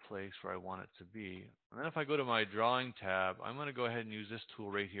into place where I want it to be. And then if I go to my drawing tab, I'm going to go ahead and use this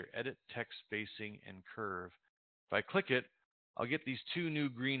tool right here, Edit Text Spacing and Curve. If I click it, I'll get these 2 new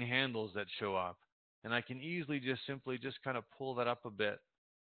green handles that show up. And I can easily just simply just kind of pull that up a bit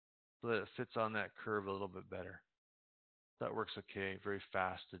so that it fits on that curve a little bit better. That works okay, very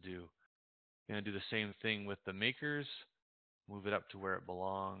fast to do. I'm going to do the same thing with the makers. Move it up to where it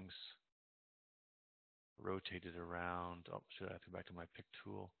belongs. Rotate it around. Oh, should I have to go back to my pick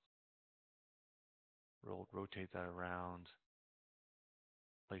tool? Rotate that around.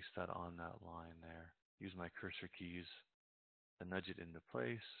 Place that on that line there. use my cursor keys to nudge it into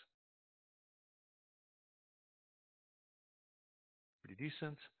place. Pretty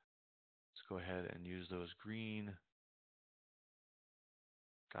decent. Let's go ahead and use those green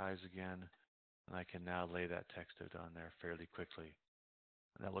guys again. And I can now lay that text out on there fairly quickly.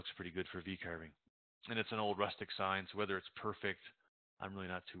 And that looks pretty good for V carving. And it's an old rustic sign, so whether it's perfect, I'm really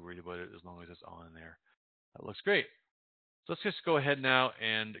not too worried about it as long as it's on there. That looks great. So let's just go ahead now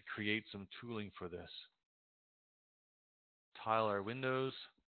and create some tooling for this. Tile our windows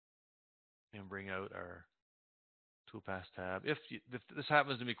and bring out our toolpaths tab. If this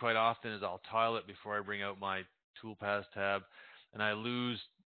happens to me quite often, is I'll tile it before I bring out my toolpaths tab, and I lose,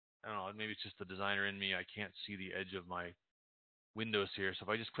 I don't know, maybe it's just the designer in me. I can't see the edge of my windows here. So if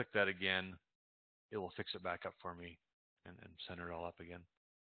I just click that again, it will fix it back up for me and center it all up again,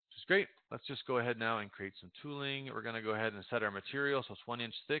 which is great. Let's just go ahead now and create some tooling. We're going to go ahead and set our material. So it's 1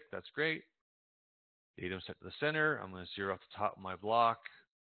 inch thick. That's great. Datum set to the center. I'm going to zero up the top of my block.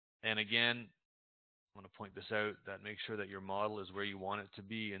 And again, I want to point this out, that make sure that your model is where you want it to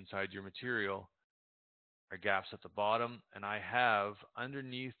be inside your material. Our gaps at the bottom, and I have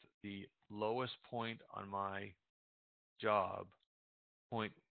underneath the lowest point on my job,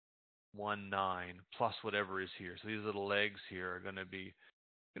 0.19 plus whatever is here. So these little legs here are going to be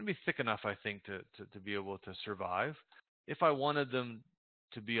thick enough, I think, to be able to survive. If I wanted them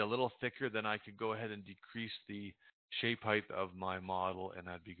to be a little thicker, then I could go ahead and decrease the shape height of my model, and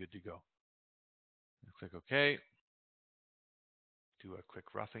that'd be good to go. Click OK. Do a quick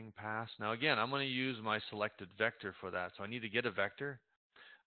roughing pass. Now again, I'm going to use my selected vector for that. So I need to get a vector.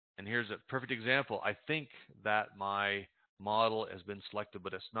 And here's a perfect example. I think that my model has been selected,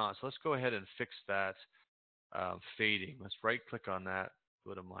 but it's not. So let's go ahead and fix that fading. Let's right click on that.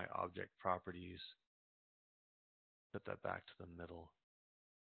 Go to my object properties. Put that back to the middle.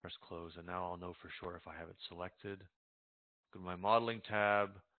 Press close. And now I'll know for sure if I have it selected. Go to my modeling tab.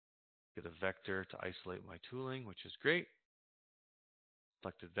 Get a vector to isolate my tooling, which is great.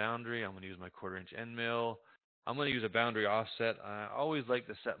 Selected boundary. I'm going to use my 1/4 inch end mill. I'm going to use a boundary offset. I always like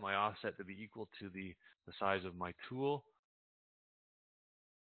to set my offset to be equal to the size of my tool.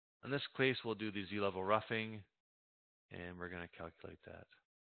 In this case, we'll do the Z-level roughing, and we're going to calculate that.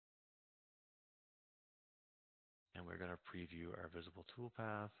 And we're going to preview our visible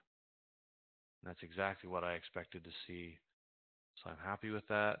toolpath. And that's exactly what I expected to see. So I'm happy with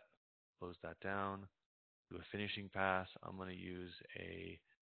that. Close that down. Do a finishing pass. I'm going to use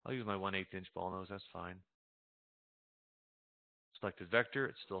I'll use my 1/8 inch ball nose. That's fine. Selected vector.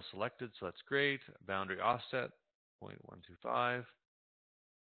 It's still selected, so that's great. Boundary offset, 0.125.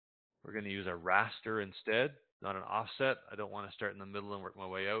 We're going to use a raster instead, not an offset. I don't want to start in the middle and work my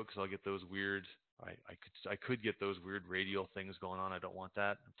way out because I'll get those weird. I could get those weird radial things going on. I don't want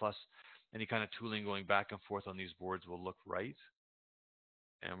that. And plus, any kind of tooling going back and forth on these boards will look right.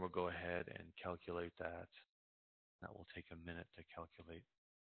 And we'll go ahead and calculate that. That will take a minute to calculate.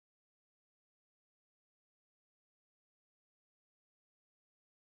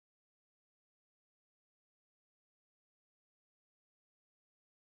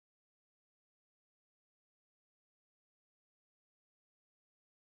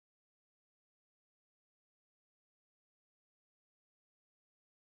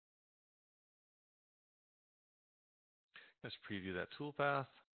 Let's preview that toolpath.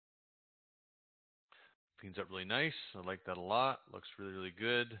 Cleans up really nice. I like that a lot. Looks really, really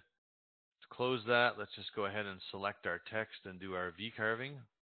good. To close that, let's just go ahead and select our text and do our V carving.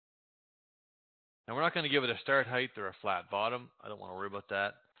 Now we're not going to give it a start height or a flat bottom. I don't want to worry about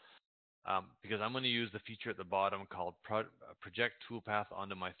that because I'm going to use the feature at the bottom called project toolpath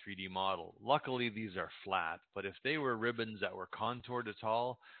onto my 3D model. Luckily, these are flat, but if they were ribbons that were contoured at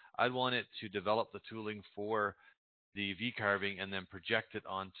all, I'd want it to develop the tooling for the V carving and then project it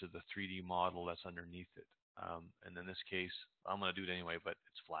onto the 3D model that's underneath it. And in this case, I'm going to do it anyway, but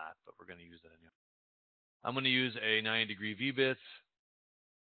it's flat, but we're going to use it anyway. I'm going to use a 90-degree V-bit.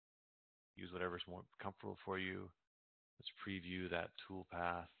 Use whatever's more comfortable for you. Let's preview that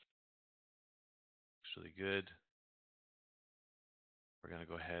toolpath. Looks really good. We're going to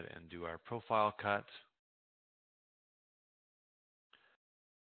go ahead and do our profile cut.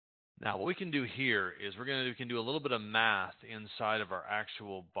 Now, what we can do here is we can do a little bit of math inside of our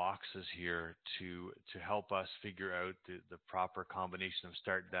actual boxes here to help us figure out the proper combination of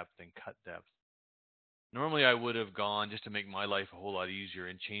start depth and cut depth. Normally, I would have gone, just to make my life a whole lot easier,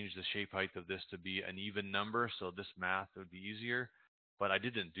 and changed the shape height of this to be an even number, so this math would be easier. But I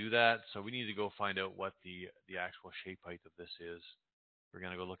didn't do that, so we need to go find out what the actual shape height of this is. We're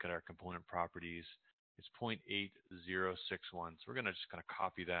going to go look at our component properties. It's 0.8061, so we're going to just kind of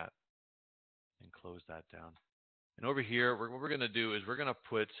copy that and close that down. And over here, what we're going to do is we're going to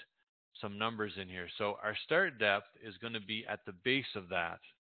put some numbers in here. So our start depth is going to be at the base of that,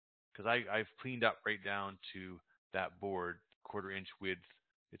 because I've cleaned up right down to that board, 1/4 inch width.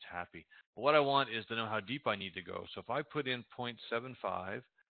 It's happy. But what I want is to know how deep I need to go. So if I put in 0.75,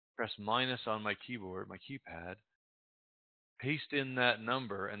 press minus on my keyboard, my keypad, paste in that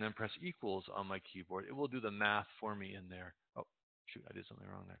number, and then press equals on my keyboard, it will do the math for me in there. Oh, shoot, I did something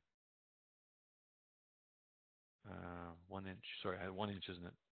wrong there. 1 inch. Sorry, I had 1 inch, isn't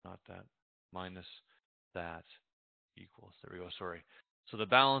it? Not that. Minus that equals. There we go. Sorry. So the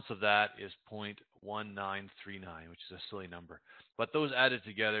balance of that is 0.1939, which is a silly number. But those added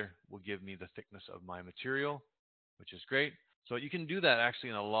together will give me the thickness of my material, which is great. So you can do that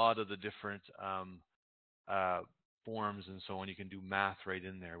actually in a lot of the different forms and so on. You can do math right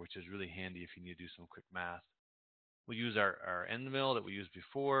in there, which is really handy if you need to do some quick math. We'll use our end mill that we used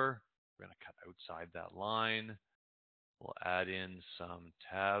before. We're going to cut outside that line. We'll add in some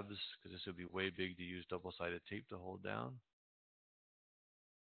tabs because this would be way big to use double-sided tape to hold down.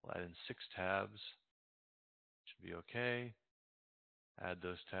 We'll add in 6 tabs. Should be okay. Add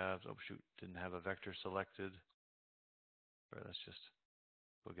those tabs. Oh shoot, didn't have a vector selected. All right, let's just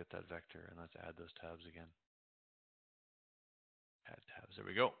go get that vector and let's add those tabs again. Add tabs. There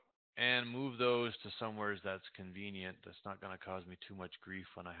we go. And move those to somewhere that's convenient. That's not going to cause me too much grief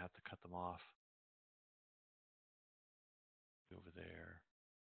when I have to cut them off. Over there.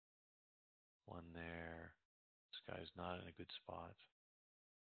 One there. This guy's not in a good spot.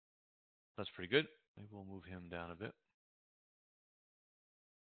 That's pretty good. Maybe we'll move him down a bit.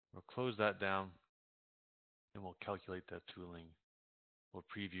 We'll close that down and we'll calculate that tooling. We'll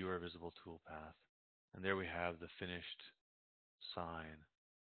preview our visible tool path. And there we have the finished sign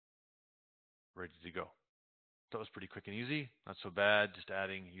ready to go. That was pretty quick and easy. Not so bad. Just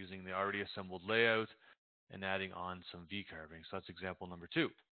using the already assembled layout and adding on some V-carving. So that's example number 2.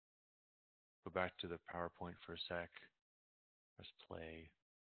 Go back to the PowerPoint for a sec. Press play.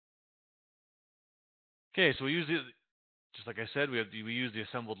 Okay, so we use it, just like I said, we use the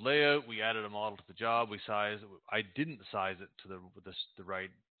assembled layout. We added a model to the job. We sized. I didn't size it to the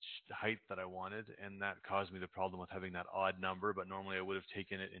right height that I wanted, and that caused me the problem with having that odd number. But normally I would have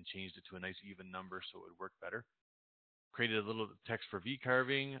taken it and changed it to a nice even number so it would work better. Created a little text for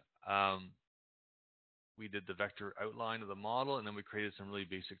V-carving. We did the vector outline of the model, and then we created some really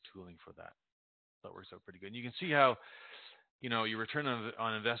basic tooling for that. That works out pretty good. And you can see how, your return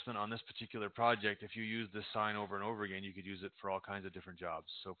on investment on this particular project, if you use this sign over and over again, you could use it for all kinds of different jobs.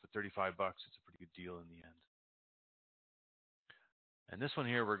 So for $35, it's a pretty good deal in the end. And this one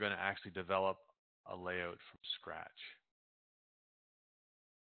here, we're going to actually develop a layout from scratch.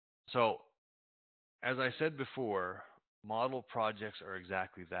 So as I said before, model projects are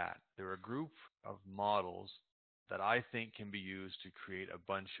exactly that. They're a group of models that I think can be used to create a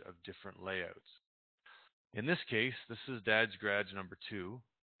bunch of different layouts. In this case, this is Dad's Garage number 2,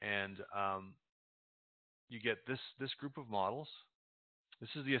 and you get this group of models. This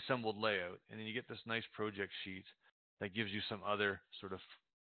is the assembled layout, and then you get this nice project sheet that gives you some other sort of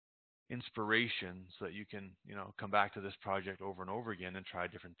inspiration so that you can, come back to this project over and over again and try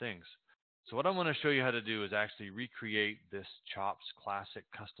different things. So what I'm going to show you how to do is actually recreate this Chops Classic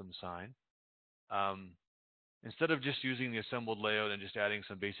custom sign. Instead of just using the assembled layout and just adding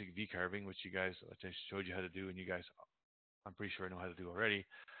some basic V-carving, which I showed you how to do, and you guys, I'm pretty sure know how to do already,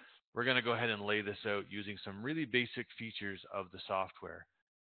 we're going to go ahead and lay this out using some really basic features of the software.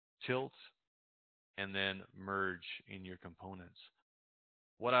 Tilt, and then merge in your components.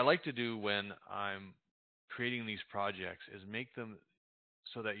 What I like to do when I'm creating these projects is make them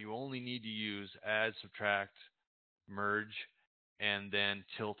so that you only need to use add, subtract, merge, and then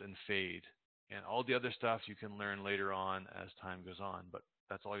tilt and fade. And all the other stuff you can learn later on as time goes on, but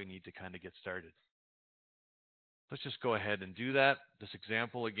that's all you need to kind of get started. Let's just go ahead and do that. This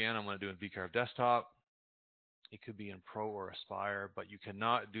example, again, I'm going to do in VCarve Desktop. It could be in Pro or Aspire, but you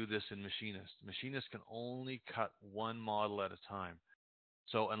cannot do this in Machinist. Machinist can only cut one model at a time.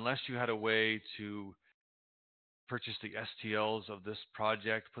 So unless you had a way to purchase the STLs of this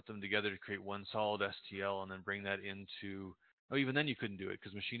project, put them together to create one solid STL, and then bring that into, even then you couldn't do it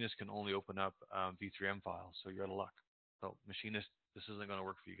because Machinist can only open up V3M files, so you're out of luck. So Machinist, this isn't going to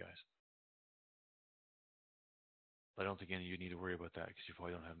work for you guys. But I don't think any of you need to worry about that because you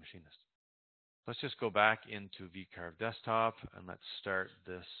probably don't have Machinist. Let's just go back into VCarve Desktop and let's start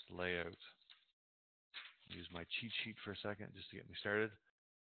this layout. Use my cheat sheet for a second just to get me started.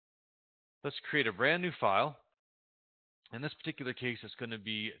 Let's create a brand new file. In this particular case, it's going to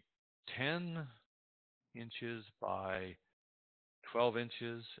be 10 inches by 12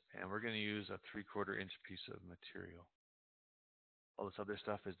 inches, and we're going to use a 3/4 inch piece of material. All this other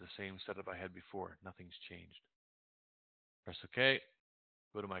stuff is the same setup I had before. Nothing's changed. Press OK.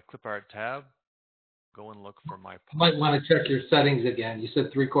 Go to my clip art tab. Go and look for my You might want to check your settings again. You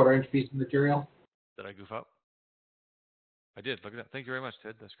said 3/4 inch piece of material. Did I goof up? I did. Look at that. Thank you very much,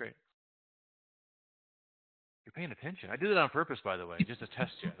 Ted. That's great. You're paying attention. I did it on purpose, by the way, just to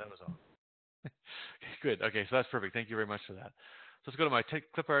test you. That was all. Good. Okay, so that's perfect. Thank you very much for that. So let's go to my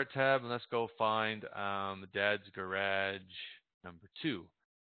clip art tab, and let's go find Dad's Garage number 2.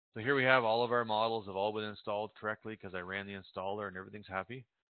 So here we have all of our models have all been installed correctly because I ran the installer and everything's happy.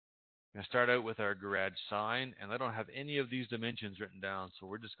 I'm going to start out with our garage sign, and I don't have any of these dimensions written down, so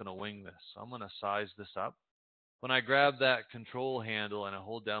we're just going to wing this. So I'm going to size this up. When I grab that control handle and I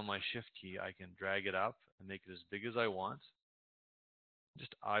hold down my shift key, I can drag it up and make it as big as I want.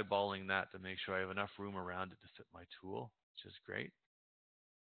 Just eyeballing that to make sure I have enough room around it to fit my tool, which is great.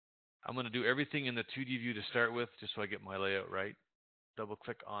 I'm going to do everything in the 2D view to start with, just so I get my layout right. Double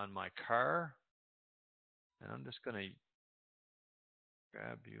click on my car, and I'm just going to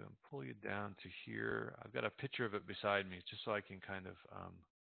grab you and pull you down to here. I've got a picture of it beside me, just so I can kind of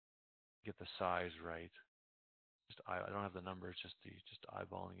get the size right. I don't have the numbers, just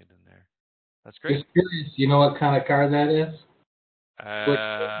eyeballing it in there. That's great. Just curious, you know what kind of car that is?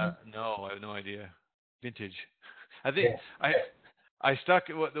 No, I have no idea. Vintage. I think I stuck.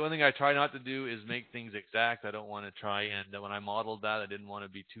 The one thing I try not to do is make things exact. I don't want to try, and when I modeled that, I didn't want to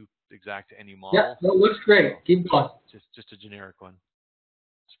be too exact to any model. Yeah, that looks great. Keep going. Just a generic one.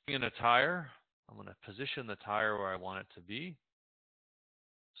 Spring in a tire. I'm going to position the tire where I want it to be.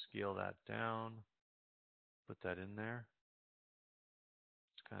 Scale that down. Put that in there.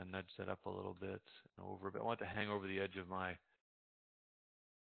 Just kind of nudge that up a little bit and over a bit. I want it to hang over the edge of my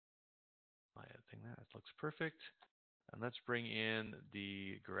thing there. That looks perfect. And let's bring in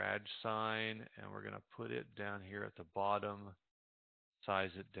the garage sign, and we're going to put it down here at the bottom,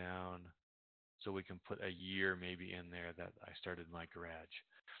 size it down, so we can put a year maybe in there that I started my garage.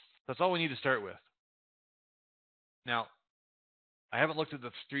 That's all we need to start with. Now, I haven't looked at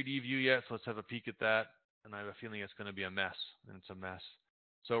the 3D view yet, so let's have a peek at that. And I have a feeling it's going to be a mess, and it's a mess.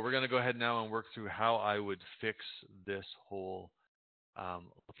 So we're going to go ahead now and work through how I would fix this whole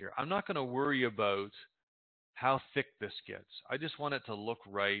look here. I'm not going to worry about how thick this gets. I just want it to look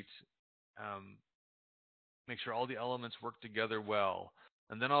right, make sure all the elements work together well.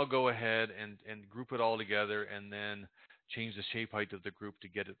 And then I'll go ahead and group it all together, and then change the shape height of the group to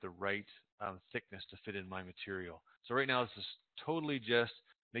get it the right thickness to fit in my material. So right now, this is totally just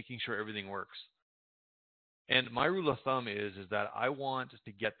making sure everything works. And my rule of thumb is that I want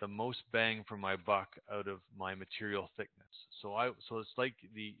to get the most bang for my buck out of my material thickness. So it's like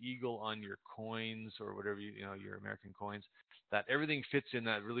the eagle on your coins or whatever, your American coins, that everything fits in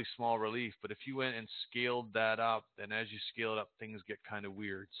that really small relief. But if you went and scaled that up, then as you scale it up, things get kind of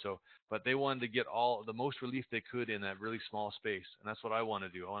weird. But they wanted to get the most relief they could in that really small space. And that's what I want to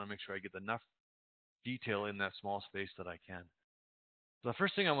do. I want to make sure I get enough detail in that small space that I can. So the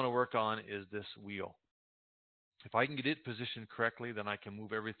first thing I want to work on is this wheel. If I can get it positioned correctly, then I can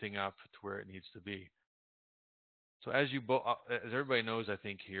move everything up to where it needs to be. So as everybody knows, I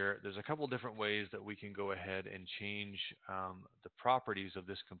think here, there's a couple different ways that we can go ahead and change the properties of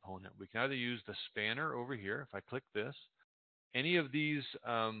this component. We can either use the spanner over here. If I click this, any of these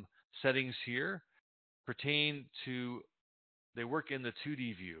settings here pertain to, they work in the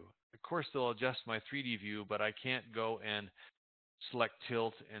 2D view. Of course, they'll adjust my 3D view, but I can't go and select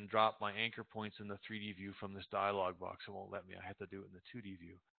tilt and drop my anchor points in the 3D view from this dialog box. It won't let me. I have to do it in the 2D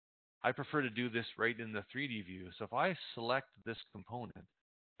view. I prefer to do this right in the 3D view. So if I select this component,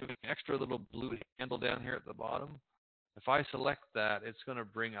 there's an extra little blue handle down here at the bottom. If I select that, it's going to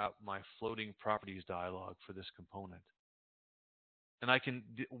bring up my floating properties dialog for this component. And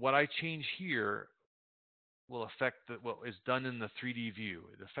what I change here will affect what is done in the 3D view.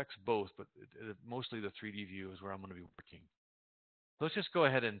 It affects both, but mostly the 3D view is where I'm going to be working. Let's just go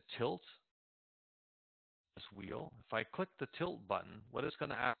ahead and tilt this wheel. If I click the tilt button, what it's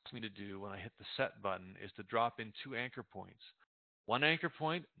going to ask me to do when I hit the set button is to drop in 2 anchor points. One anchor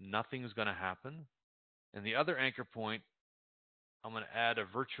point, nothing's going to happen. And the other anchor point, I'm going to add a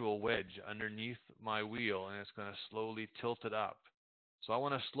virtual wedge underneath my wheel, and it's going to slowly tilt it up. So I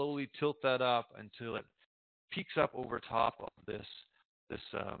want to slowly tilt that up until it peaks up over top of this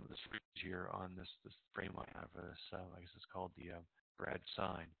ridge here on this frame I have. I guess it's called the garage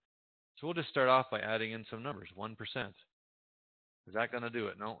sign. So we'll just start off by adding in some numbers. 1%. Is that going to do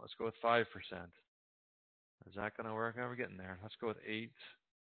it? No. Let's go with 5%. Is that going to work? Oh, we're getting there. Let's go with 8%.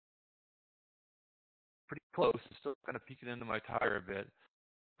 pretty close. It's still kind of peeking into my tire a bit.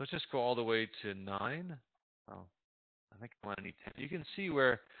 Let's just go all the way to 9. Oh, I think I want to need 10. You can see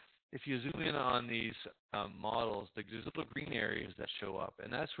where if you zoom in on these models, there's little green areas that show up,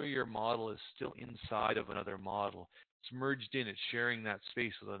 and that's where your model is still inside of another model. It's merged in. It's sharing that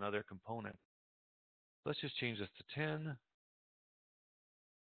space with another component. Let's just change this to 10.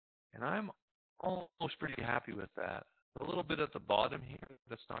 And I'm almost pretty happy with that. A little bit at the bottom here,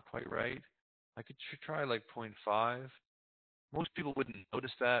 that's not quite right. I could try like 0.5. Most people wouldn't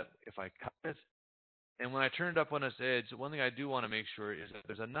notice that if I cut it. And when I turn it up on its edge, one thing I do want to make sure is that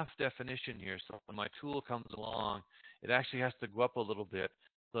there's enough definition here so when my tool comes along, it actually has to go up a little bit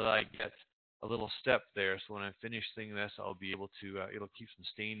so that I get a little step there. So when I finish thing this, I'll be able to, it'll keep some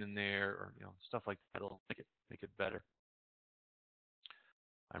stain in there or stuff like that. It'll make it better.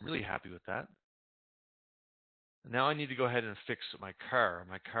 I'm really happy with that. Now I need to go ahead and fix my car.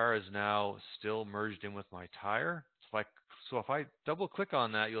 My car is now still merged in with my tire. So if I double click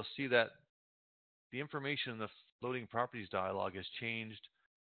on that, you'll see that the information in the floating properties dialog has changed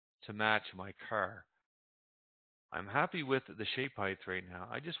to match my car. I'm happy with the shape height right now.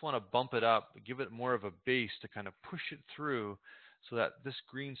 I just want to bump it up, give it more of a base to kind of push it through so that this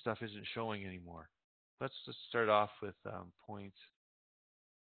green stuff isn't showing anymore. Let's just start off with 0.2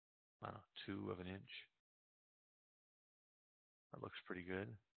 of an inch. That looks pretty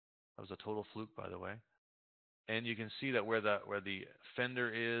good. That was a total fluke, by the way. And you can see that where the fender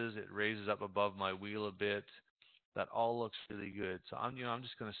is, it raises up above my wheel a bit. That all looks really good. So I'm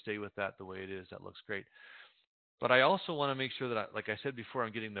just going to stay with that the way it is. That looks great. But I also want to make sure that, like I said before,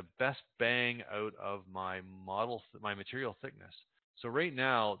 I'm getting the best bang out of my material thickness. So right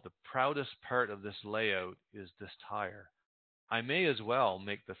now, the proudest part of this layout is this tire. I may as well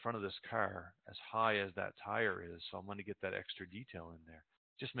make the front of this car as high as that tire is, so I'm going to get that extra detail in there.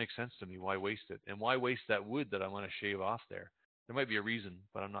 It just makes sense to me. Why waste it? And why waste that wood that I want to shave off there? There might be a reason,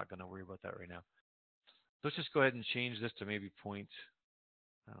 but I'm not going to worry about that right now. Let's just go ahead and change this to maybe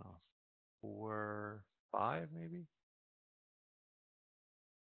 0.45 maybe.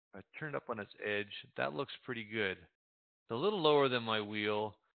 If I turn it up on its edge, that looks pretty good. It's a little lower than my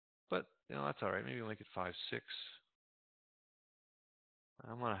wheel, but that's all right. Maybe we'll make it 5.6.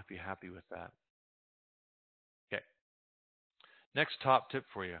 I'm going to be happy with that. Okay. Next top tip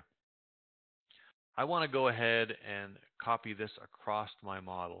for you. I want to go ahead and copy this across my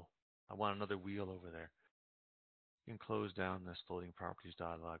model. I want another wheel over there. You can close down this floating properties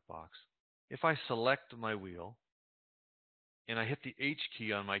dialog box. If I select my wheel and I hit the H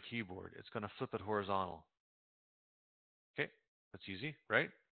key on my keyboard, it's going to flip it horizontal. Okay, that's easy,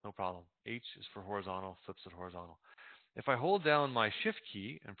 right? No problem. H is for horizontal, flips it horizontal. If I hold down my Shift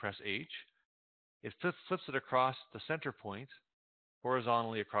key and press H, it flips it across the center point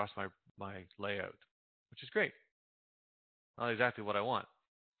horizontally across my layout, which is great. Not exactly what I want.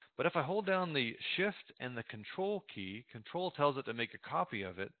 But if I hold down the Shift and the Control key, Control tells it to make a copy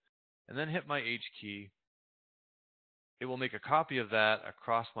of it, and then hit my H key, it will make a copy of that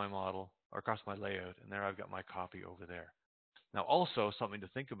across my model, or across my layout, and there I've got my copy over there. Now also, something to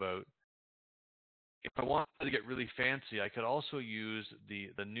think about, if I wanted to get really fancy, I could also use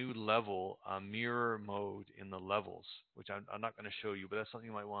the new level mirror mode in the levels, which I'm not going to show you, but that's something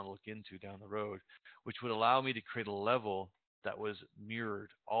you might want to look into down the road, which would allow me to create a level that was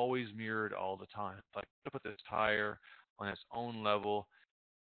mirrored, always mirrored all the time. If I could put this tire on its own level,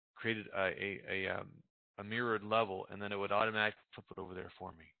 created a mirrored level, and then it would automatically flip it over there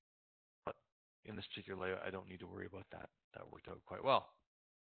for me. But in this particular layout, I don't need to worry about that. That worked out quite well.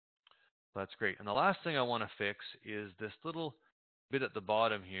 That's great. And the last thing I want to fix is this little bit at the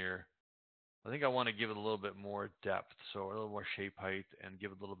bottom here. I think I want to give it a little bit more depth, so a little more shape height, and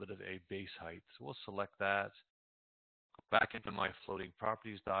give it a little bit of a base height. So we'll select that. Go back into my floating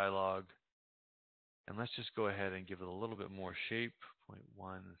properties dialog. And let's just go ahead and give it a little bit more shape,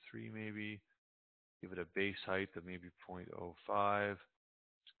 0.13 maybe. Give it a base height of maybe 0.05.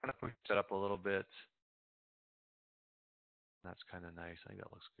 Just kind of push that up a little bit. That's kind of nice. I think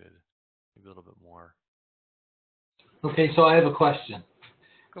that looks good. Maybe a little bit more. Okay, so I have a question.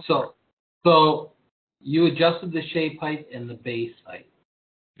 So you adjusted the shape height and the base height.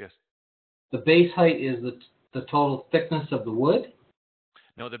 Yes. The base height is the total thickness of the wood?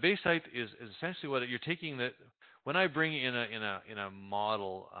 No, the base height is essentially what you're taking. When I bring in a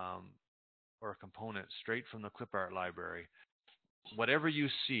model or a component straight from the clip art library, whatever you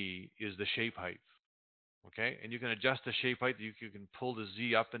see is the shape height. Okay, and you can adjust the shape height. You can pull the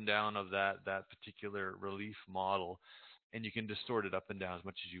Z up and down of that particular relief model, and you can distort it up and down as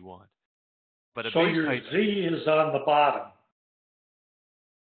much as you want. But so your Z is on the bottom.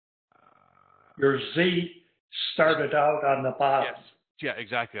 your Z started out on the bottom. Yeah,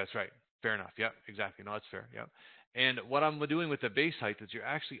 exactly. That's right. Fair enough. Yep, exactly. No, that's fair. Yep. And what I'm doing with the base height is you're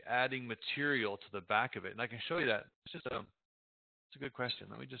actually adding material to the back of it, and I can show you that. It's a good question.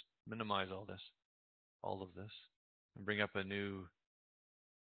 Let me just minimize all of this, and bring up a new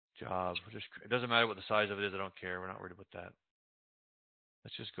job. It doesn't matter what the size of it is. I don't care. We're not worried about that.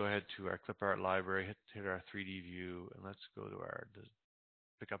 Let's just go ahead to our clip art library, hit our 3D view, and let's go to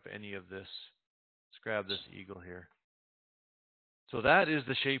pick up any of this. Let's grab this eagle here. So that is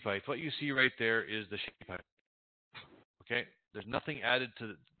the shape height. What you see right there is the shape height. Okay, there's nothing added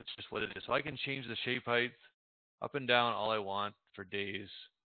to it. It's just what it is. So I can change the shape height up and down all I want for days.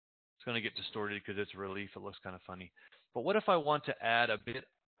 It's going to get distorted because it's a relief. It looks kind of funny. But what if I want to add a bit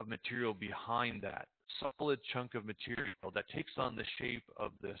of material behind that? Solid chunk of material that takes on the shape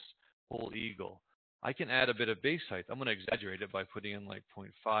of this whole eagle. I can add a bit of base height. I'm going to exaggerate it by putting in like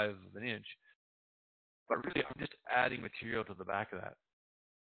 0.5 of an inch. But really, I'm just adding material to the back of that.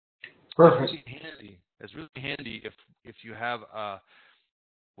 Perfect. It's really handy. It's really handy if you have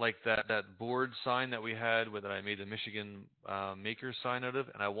like that board sign that we had that I made the Michigan maker sign out of,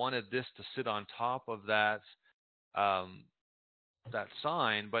 and I wanted this to sit on top of that that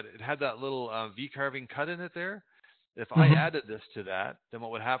sign, but it had that little V carving cut in it there. If I added this to that, then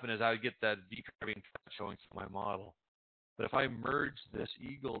what would happen is I would get that V carving cut showing through my model. But if I merged this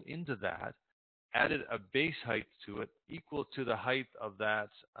eagle into that, added a base height to it equal to the height of that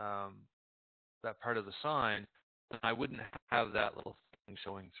that part of the sign, then I wouldn't have that little thing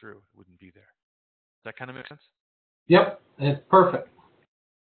showing through. It wouldn't be there. Does that kind of make sense? Yep, it's perfect.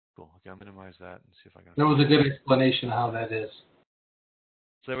 Cool. Okay, I'll minimize that and see if I can. That was a good explanation of how that is.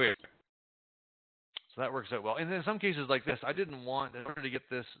 So there we go. So that works out well. And in some cases like this, I didn't want, in order to get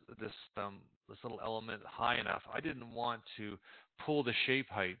this little element high enough, I didn't want to pull the shape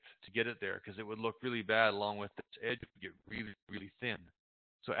height to get it there because it would look really bad along with this edge would get really, really thin.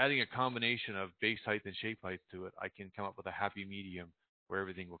 So adding a combination of base height and shape height to it, I can come up with a happy medium where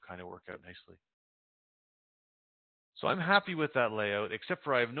everything will kind of work out nicely. So I'm happy with that layout, except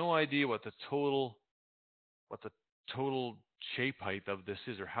for I have no idea what the total shape height of this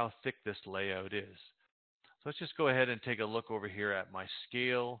is or how thick this layout is. So let's just go ahead and take a look over here at my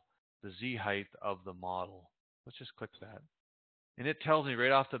scale, the Z height of the model. Let's just click that. And it tells me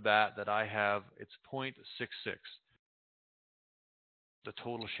right off the bat that I have, it's 0.66, the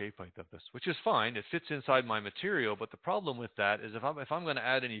total shape height of this, which is fine. It fits inside my material, but the problem with that is if I'm going to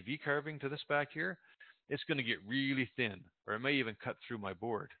add any V carving to this back here, it's going to get really thin, or it may even cut through my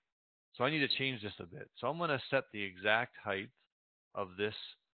board. So I need to change this a bit. So I'm going to set the exact height of this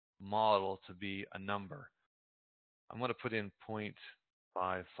model to be a number. I'm going to put in 0.55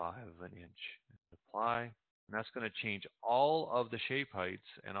 of an inch. Apply. And that's going to change all of the shape heights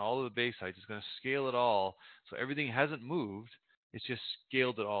and all of the base heights. It's going to scale it all. So everything hasn't moved. It's just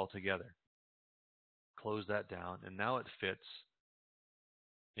scaled it all together. Close that down. And now it fits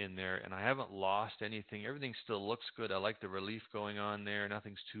in there. And I haven't lost anything. Everything still looks good. I like the relief going on there.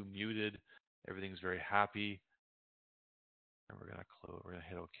 Nothing's too muted. Everything's very happy. And we're going to close. We're going to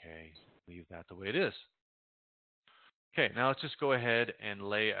hit OK. Leave that the way it is. Okay, now let's just go ahead and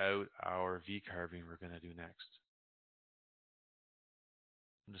lay out our V carving we're going to do next.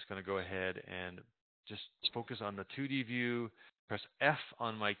 I'm just going to go ahead and just focus on the 2D view, press F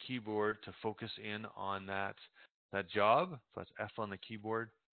on my keyboard to focus in on that job. So that's F on the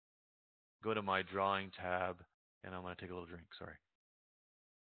keyboard. Go to my drawing tab, and I'm going to take a little drink, sorry.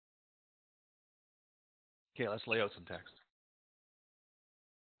 Okay, let's lay out some text.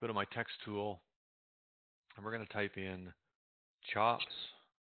 Go to my text tool, and we're going to type in chops,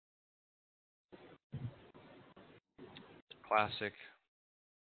 classic,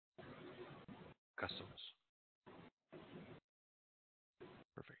 customs.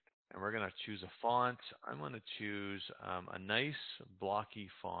 Perfect. And we're going to choose a font. I'm going to choose a nice blocky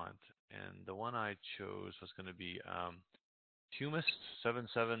font. And the one I chose was going to be Humus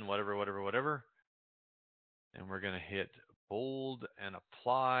 77, whatever. And we're going to hit bold and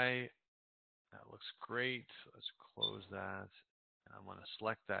apply. That looks great. Let's close that. And I'm going to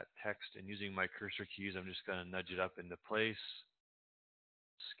select that text, and using my cursor keys, I'm just going to nudge it up into place.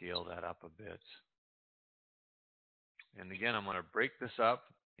 Scale that up a bit. And again, I'm going to break this up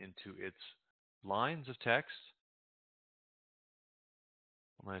into its lines of text.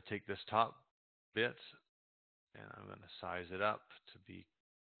 I'm going to take this top bit, and I'm going to size it up to be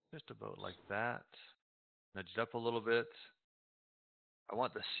just about like that. Nudge it up a little bit. I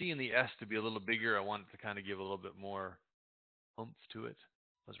want the C and the S to be a little bigger. I want it to kind of give a little bit more oomph to it.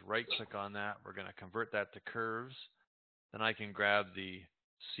 Let's right click on that. We're going to convert that to curves. Then I can grab the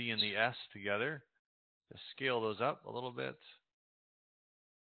C and the S together. Just scale those up a little bit.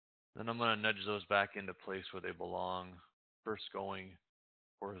 Then I'm going to nudge those back into place where they belong. First going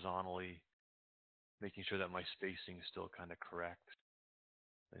horizontally, making sure that my spacing is still kind of correct.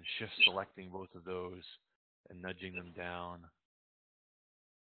 Then shift selecting both of those and nudging them down.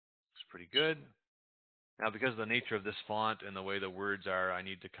 Looks pretty good. Now, because of the nature of this font and the way the words are, I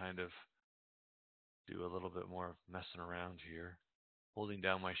need to kind of do a little bit more messing around here. Holding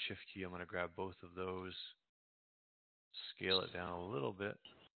down my shift key, I'm going to grab both of those, scale it down a little bit,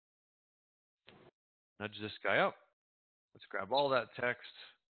 nudge this guy up. Let's grab all that text,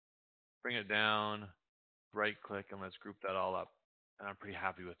 bring it down, right click, and let's group that all up. And I'm pretty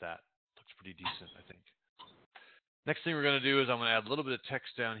happy with that. Looks pretty decent, I think. Next thing we're going to do is I'm going to add a little bit of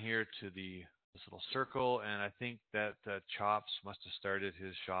text down here to this little circle, and I think that Chops must have started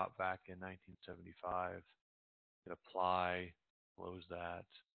his shop back in 1975. Hit apply, close that.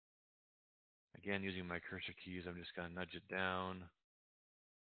 Again, using my cursor keys, I'm just going to nudge it down,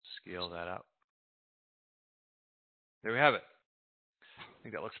 scale that up. There we have it. I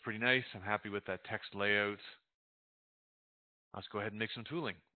think that looks pretty nice. I'm happy with that text layout. Let's go ahead and make some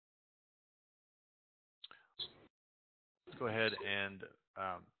tooling. Let's go ahead and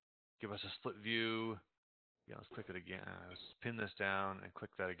give us a split view. Yeah, let's click it again. Let's pin this down and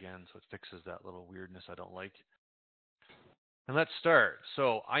click that again so it fixes that little weirdness I don't like. And let's start.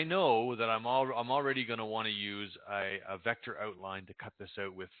 So I know that I'm already going to want to use a vector outline to cut this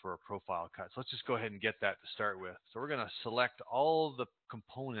out with for a profile cut. So let's just go ahead and get that to start with. So we're going to select all the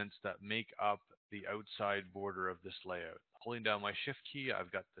components that make up the outside border of this layout. Holding down my shift key,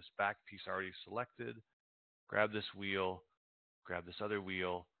 I've got this back piece already selected. Grab this wheel, grab this other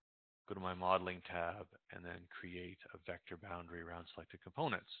wheel, go to my modeling tab, and then create a vector boundary around selected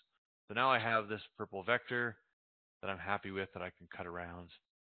components. So now I have this purple vector that I'm happy with, that I can cut around.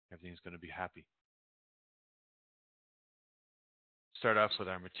 Everything's going to be happy. Start off with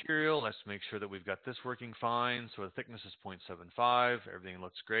our material. Let's make sure that we've got this working fine. So the thickness is 0.75. Everything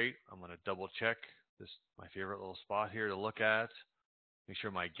looks great. I'm going to double check this, my favorite little spot here to look at. Make sure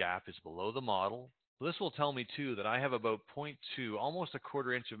my gap is below the model. So this will tell me too that I have about 0.2, almost a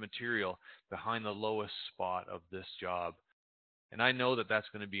quarter inch of material behind the lowest spot of this job. And I know that that's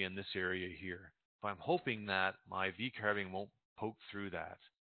going to be in this area here. So I'm hoping that my V-carving won't poke through that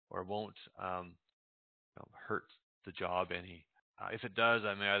or won't hurt the job any. If it does,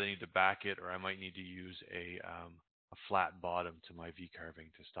 I may either need to back it or I might need to use a flat bottom to my V-carving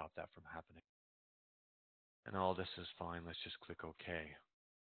to stop that from happening. And all this is fine. Let's just click OK.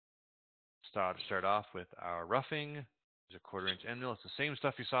 Start off with our roughing. There's a quarter inch end mill. It's the same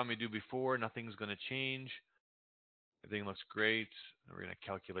stuff you saw me do before. Nothing's going to change. Everything looks great. We're going to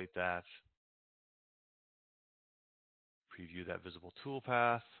calculate that. Preview that visible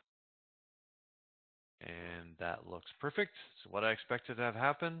toolpath. And that looks perfect. So what I expected to have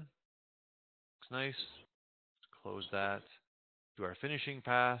happen. Looks nice. Let's close that. Do our finishing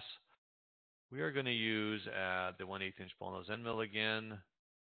pass. We are going to use the 1/8 inch ball nose end mill again.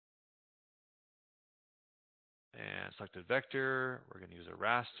 And selected vector. We're going to use a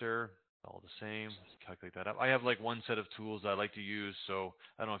raster. All the same. Let's calculate that up. I have like one set of tools that I like to use, so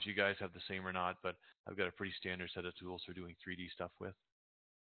I don't know if you guys have the same or not, but I've got a pretty standard set of tools for doing 3D stuff with.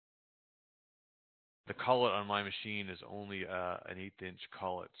 The collet on my machine is only an 1/8 inch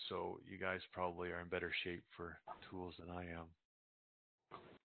collet, so you guys probably are in better shape for tools than I am.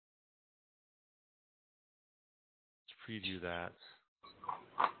 Let's preview that.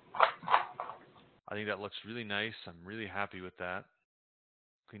 I think that looks really nice. I'm really happy with that.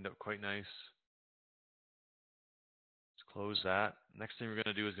 Cleaned up quite nice. Let's close that. Next thing we're going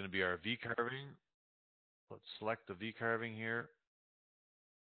to do is going to be our V-carving. Let's select the V-carving here.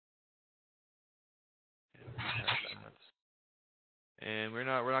 And we're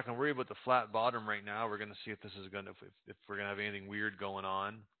not going to worry about the flat bottom right now. We're going to see if this is going to, if we're going to have anything weird going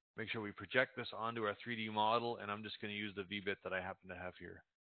on. Make sure we project this onto our 3D model, and I'm just going to use the V-bit that I happen to have here.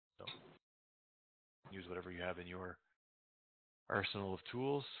 So use whatever you have in your arsenal of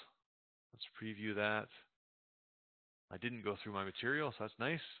tools. Let's preview that. I didn't go through my material, so that's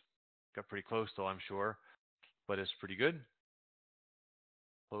nice. Got pretty close though, I'm sure, but it's pretty good.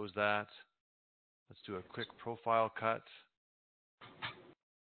 Close that. Let's do a quick profile cut.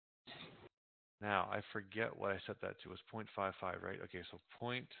 Now, I forget what I set that to. It was 0.55, right? Okay, so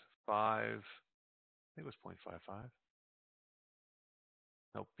 0.5, I think it was 0.55.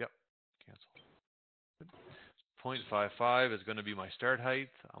 Nope, yep, cancel. 0.55 is going to be my start height.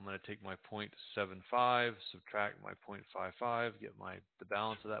 I'm going to take my 0.75, subtract my 0.55, get the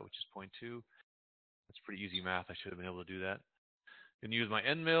balance of that, which is 0.2. That's pretty easy math. I should have been able to do that. Gonna use my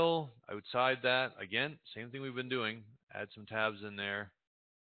end mill outside that. Again, same thing we've been doing. Add some tabs in there.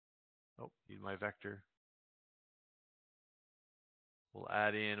 Oh, need my vector. We'll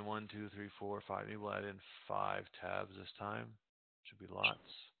add in 1, 2, 3, 4, 5. Maybe we'll add in 5 tabs this time. Should be lots.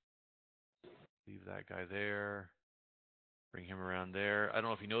 Leave that guy there. Bring him around there. I don't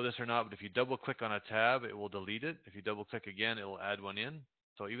know if you know this or not, but if you double click on a tab, it will delete it. If you double click again, it will add one in.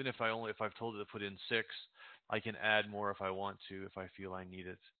 So even if I've told it to put in 6, I can add more if I want to, if I feel I need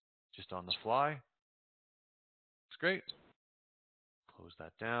it just on the fly. Looks great. Close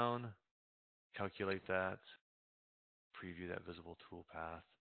that down. Calculate that. Preview that visible toolpath.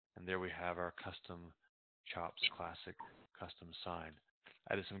 And there we have our custom Chops Classic custom sign.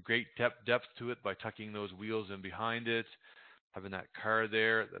 Added some great depth to it by tucking those wheels in behind it, having that car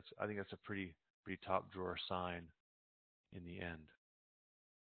there. I think that's a pretty top drawer sign in the end.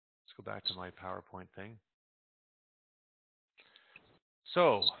 Let's go back to my PowerPoint thing.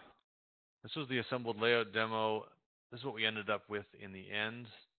 So this was the assembled layout demo. This is what we ended up with in the end.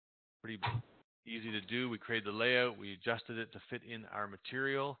 Pretty easy to do. We created the layout. We adjusted it to fit in our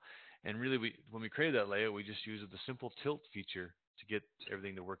material. And really, when we created that layout, we just used the simple tilt feature to get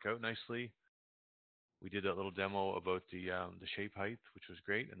everything to work out nicely. We did that little demo about the shape height, which was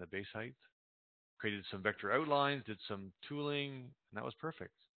great, and the base height. Created some vector outlines, did some tooling, and that was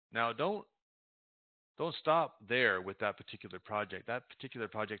perfect. Now, don't stop there with that particular project. That particular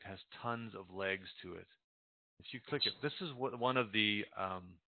project has tons of legs to it. If you click it, this is one of the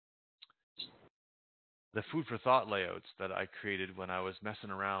food for thought layouts that I created when I was messing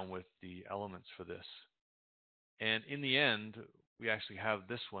around with the elements for this. And in the end, we actually have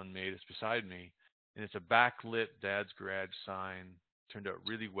this one made. It's beside me. And it's a backlit Dad's Garage sign. Turned out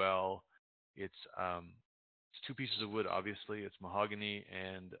really well. It's 2 pieces of wood, obviously. It's mahogany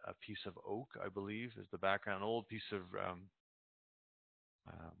and a piece of oak, I believe, is the background. An old piece of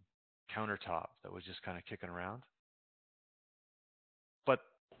countertop that was just kind of kicking around. But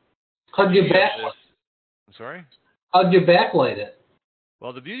how'd you backlight? I'm sorry? How'd you backlight it?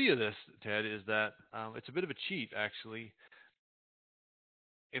 Well, the beauty of this, Ted, is that it's a bit of a cheat, actually.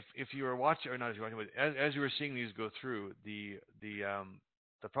 If you were watching, or not as you were watching, but as you were seeing these go through, the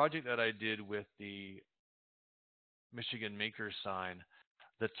project that I did with the Michigan Makers sign,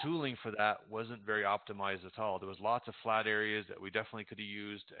 the tooling for that wasn't very optimized at all. There was lots of flat areas that we definitely could have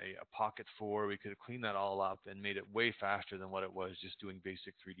used a pocket for. We could have cleaned that all up and made it way faster than what it was just doing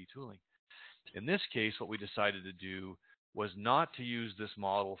basic 3D tooling. In this case, what we decided to do was not to use this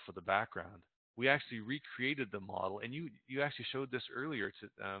model for the background. We actually recreated the model, and you actually showed this earlier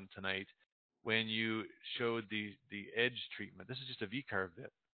tonight when you showed the edge treatment. This is just a V-carve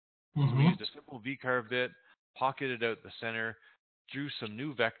bit. Mm-hmm. So we used a simple V-carve bit, pocketed out the center, drew some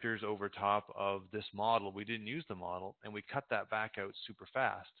new vectors over top of this model. We didn't use the model, and we cut that back out super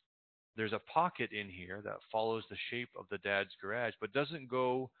fast. There's a pocket in here that follows the shape of the Dad's Garage, but doesn't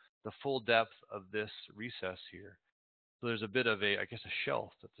go the full depth of this recess here. So there's a bit of a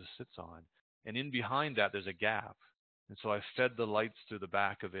shelf that this sits on. And in behind that, there's a gap. And so I fed the lights through the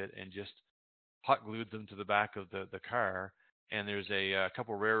back of it and just hot glued them to the back of the car. And there's a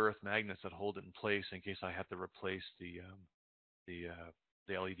couple rare earth magnets that hold it in place in case I had to replace the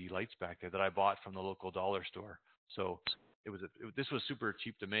LED lights back there that I bought from the local dollar store. So this was super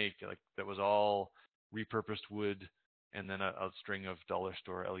cheap to make. Like, that was all repurposed wood and then a string of dollar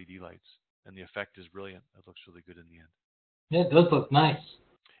store LED lights. And the effect is brilliant. It looks really good in the end. Yeah, it does look nice.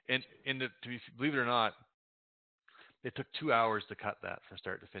 And believe it or not, it took 2 hours to cut that from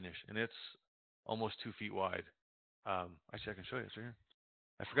start to finish, and it's almost 2 feet wide. Actually, I can show you. It's right here.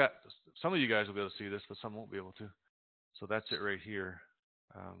 I forgot. Some of you guys will be able to see this, but some won't be able to. So that's it right here.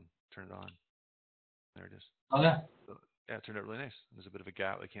 Turn it on. There it is. Oh, yeah. So, yeah, it turned out really nice. There's a bit of a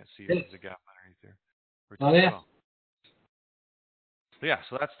gap. I can't see it. There's a gap underneath there. Oh, yeah. Well. But yeah,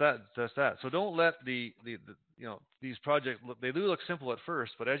 so that's that. So don't let these projects they do look simple at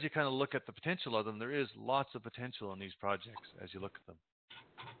first, but as you kind of look at the potential of them, there is lots of potential in these projects as you look at them.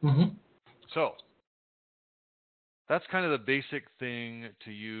 Mm-hmm. So that's kind of the basic thing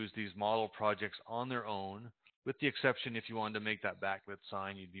to use these model projects on their own, with the exception if you wanted to make that backlit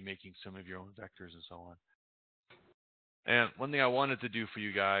sign, you'd be making some of your own vectors and so on. And one thing I wanted to do for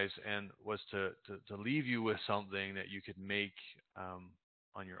you guys was to leave you with something that you could make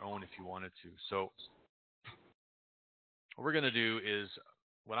on your own if you wanted to. So what we're going to do is,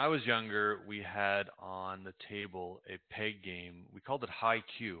 when I was younger, we had on the table a peg game. We called it High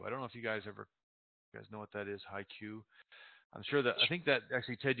Q. I don't know if you guys know what that is, High Q. I think that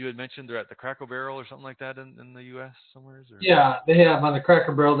actually, Ted, you had mentioned they're at the Cracker Barrel or something like that in the U.S. somewhere. Yeah, they have on the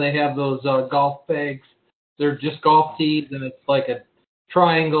Cracker Barrel. They have those golf pegs. They're just golf tees, and it's like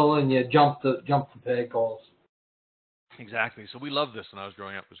triangle and you jump the peg holes. Exactly. So we loved this when I was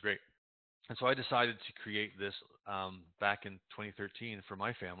growing up. It was great. And so I decided to create this back in 2013 for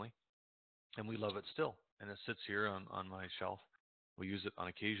my family, and we love it still. And it sits here on my shelf. We use it on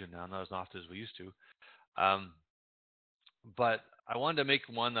occasion now, not as often as we used to. But I wanted to make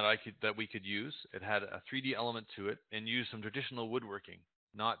one that we could use. It had a 3D element to it, and use some traditional woodworking,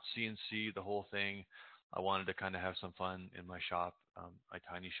 not CNC the whole thing. I wanted to kind of have some fun in my shop, my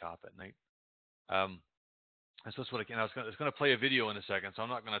tiny shop at night. And so that's what I was going to play a video in a second, so I'm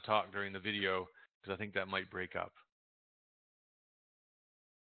not going to talk during the video because I think that might break up.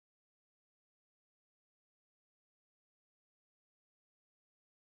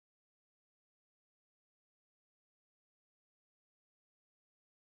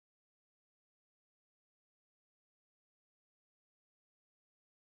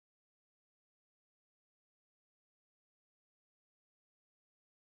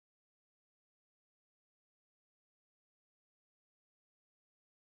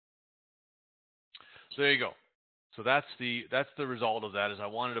 So there you go. So that's the result of that. Is I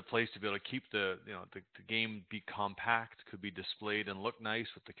wanted a place to be able to keep the game be compact, could be displayed and look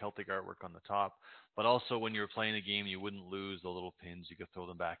nice with the Celtic artwork on the top, but also when you were playing the game, you wouldn't lose the little pins. You could throw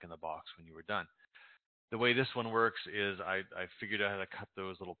them back in the box when you were done. The way this one works is I figured out how to cut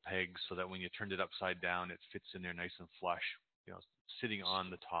those little pegs so that when you turned it upside down, it fits in there nice and flush, sitting on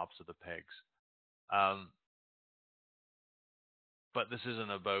the tops of the pegs. But this isn't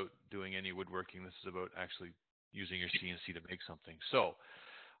about doing any woodworking. This is about actually using your CNC to make something. So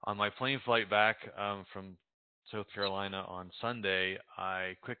on my plane flight back from South Carolina on Sunday,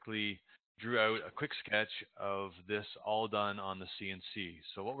 I quickly drew out a quick sketch of this all done on the CNC.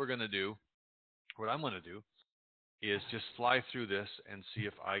 So what I'm going to do is just fly through this and see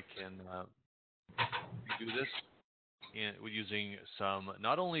if I can do this using some,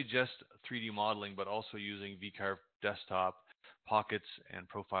 not only just 3D modeling, but also using VCarve desktop pockets and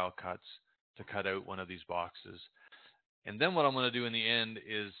profile cuts to cut out one of these boxes. And then what I'm going to do in the end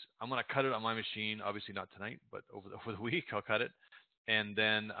is I'm going to cut it on my machine, obviously not tonight, but over the week I'll cut it. And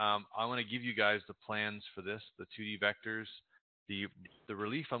then I want to give you guys the plans for this, the 2D vectors. The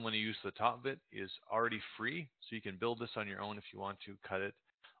relief I'm going to use for the top bit is already free, so you can build this on your own if you want to cut it,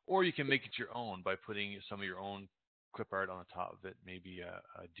 or you can make it your own by putting some of your own clip art on the top of it, maybe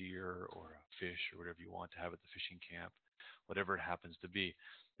a deer or a fish or whatever you want to have at the fishing camp, whatever it happens to be.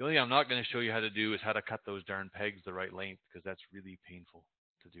 The only thing I'm not going to show you how to do is how to cut those darn pegs the right length, because that's really painful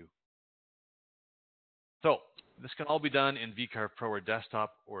to do. So this can all be done in VCarve Pro or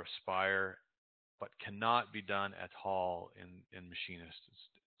Desktop or Aspire, but cannot be done at all in Machinist.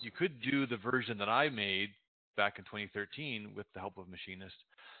 You could do the version that I made back in 2013 with the help of Machinist,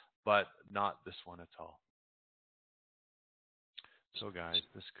 but not this one at all. So guys,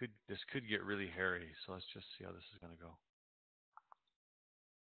 this could get really hairy. So let's just see how this is going to go.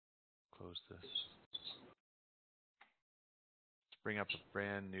 Close this. Let's bring up a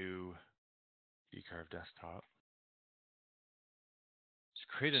brand new VCarve desktop. Let's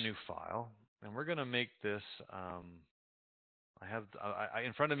create a new file, and we're going to make this.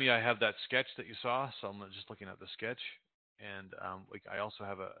 In front of me, I have that sketch that you saw, so I'm just looking at the sketch, and I also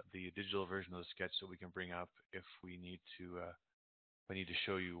have the digital version of the sketch that we can bring up if we need to. I need to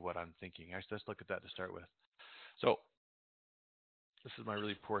show you what I'm thinking. Actually, let's look at that to start with. So this is my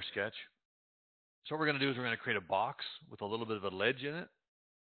really poor sketch. So what we're going to do is we're going to create a box with a little bit of a ledge in it.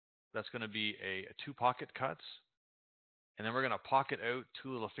 That's going to be a 2 pocket cuts. And then we're going to pocket out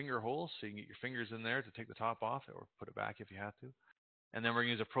 2 little finger holes so you can get your fingers in there to take the top off or put it back if you have to. And then we're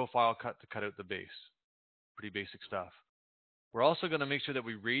going to use a profile cut to cut out the base. Pretty basic stuff. We're also going to make sure that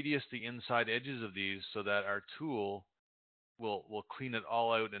we radius the inside edges of these so that our tool will clean it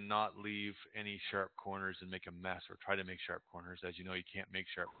all out and not leave any sharp corners and make a mess, or try to make sharp corners. As you know, you can't make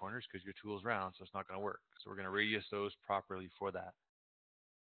sharp corners because your tool is round, so it's not going to work. So we're going to radius those properly for that.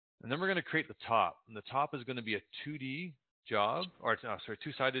 And then we're going to create the top. And the top is going to be a 2D job, or sorry,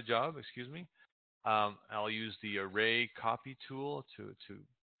 2-sided job, excuse me. I'll use the array copy tool to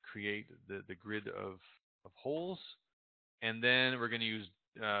create the grid of holes. And then we're going to use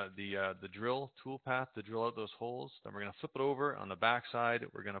the drill toolpath to drill out those holes. Then we're going to flip it over. On the back side,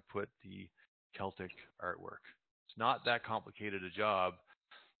 we're going to put the Celtic artwork. It's not that complicated a job,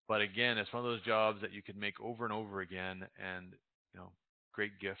 but again, it's one of those jobs that you can make over and over again, and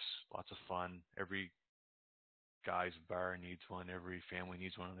great gifts, lots of fun. Every guy's bar needs one. Every family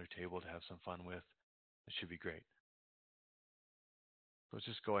needs one on their table to have some fun with. It should be great. Let's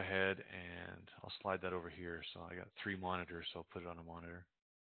just go ahead and I'll slide that over here. So I got 3 monitors, so I'll put it on a monitor.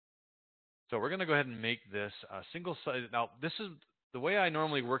 So we're going to go ahead and make this single-sided. Now, this is the way I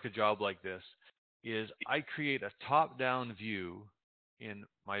normally work a job like this is I create a top-down view in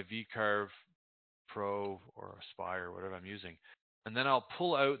my VCarve Pro or Aspire, or whatever I'm using, and then I'll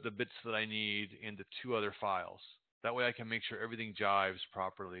pull out the bits that I need into 2 other files. That way I can make sure everything jives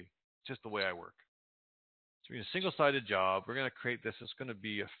properly. It's just the way I work. So in a single-sided job, we're going to create this. It's going to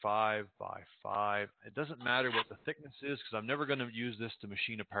be a 5 by 5. It doesn't matter what the thickness is because I'm never going to use this to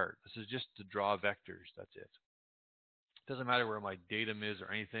machine apart. This is just to draw vectors. That's it. It doesn't matter where my datum is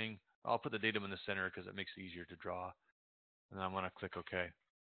or anything. I'll put the datum in the center because it makes it easier to draw. And then I'm going to click OK.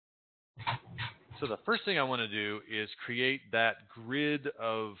 So the first thing I want to do is create that grid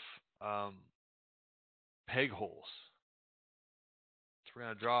of peg holes. So we're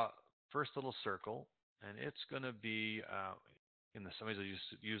going to draw first little circle, and it's going to be in the. Somebody's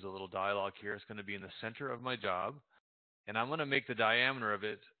use a little dialogue here. It's going to be in the center of my job, and I'm going to make the diameter of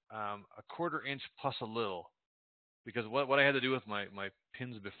it a 1/4 inch plus a little, because what I had to do with my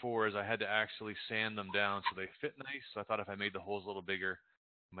pins before is I had to actually sand them down so they fit nice. So I thought if I made the holes a little bigger,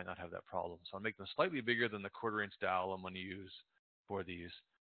 I might not have that problem. So I'll make them slightly bigger than the 1/4 inch dowel I'm going to use for these.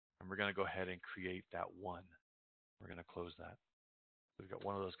 And we're going to go ahead and create that one. We're going to close that. We've got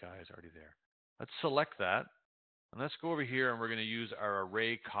one of those guys already there. Let's select that. And let's go over here and we're going to use our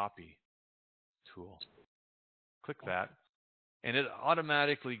array copy tool. Click that. And it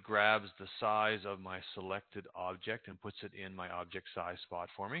automatically grabs the size of my selected object and puts it in my object size spot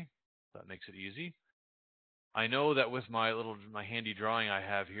for me. That makes it easy. I know that with my handy drawing I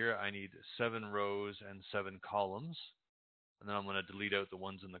have here, I need 7 rows and 7 columns. And then I'm going to delete out the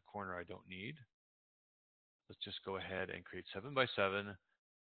ones in the corner I don't need. Let's just go ahead and create 7 by 7.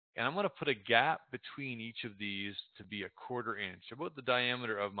 And I'm going to put a gap between each of these to be a 1/4 inch, about the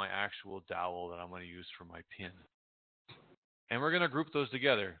diameter of my actual dowel that I'm going to use for my pin. And we're going to group those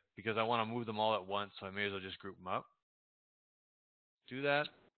together because I want to move them all at once, so I may as well just group them up. Do that.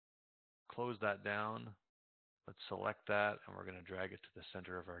 Close that down. Let's select that, and we're going to drag it to the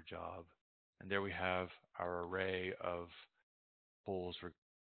center of our job. And there we have our array of holes. Okay,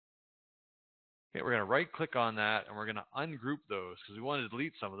 we're going to right-click on that, and we're going to ungroup those because we want to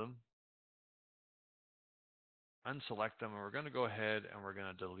delete some of them. Unselect them, and we're going to go ahead and we're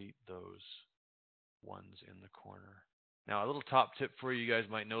going to delete those ones in the corner. Now, a little top tip for you, you guys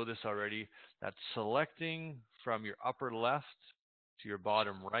might know this already. That's selecting from your upper left to your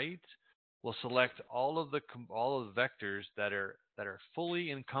bottom right will select all of the vectors that are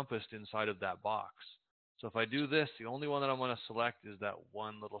fully encompassed inside of that box. So if I do this, the only one that I want to select is that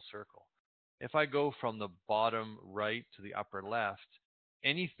one little circle. If I go from the bottom right to the upper left,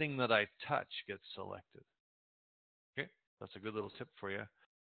 anything that I touch gets selected. Okay, that's a good little tip for you.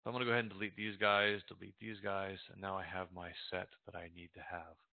 So I'm going to go ahead and delete these guys, and now I have my set that I need to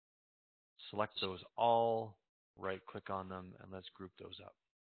have. Select those all, right-click on them, and let's group those up.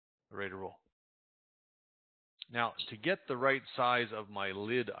 We're ready to roll. Now, to get the right size of my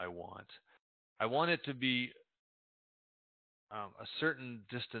lid I want it to be a certain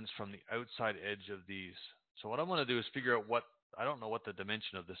distance from the outside edge of these. So what I want to do is figure out I don't know what the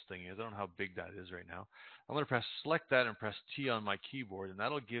dimension of this thing is. I don't know how big that is right now. I'm going to select that and press T on my keyboard, and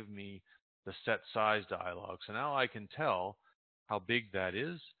that'll give me the set size dialog. So now I can tell how big that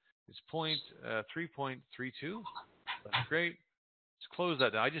is. It's 3.32. That's great. Let's close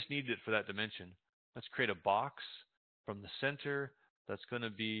that down. I just needed it for that dimension. Let's create a box from the center that's going to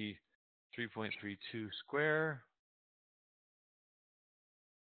be 3.32 square.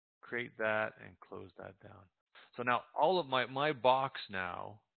 Create that and close that down. So now all of my box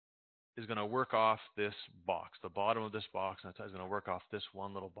now is going to work off this box, the bottom of this box, and it's going to work off this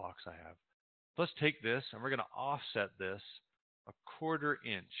one little box I have. Let's take this and we're going to offset this a 1/4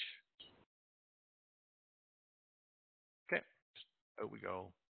 inch. Okay, out we go.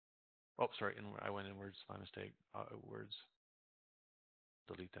 Oh, sorry, I went inwards, my mistake. Outwards.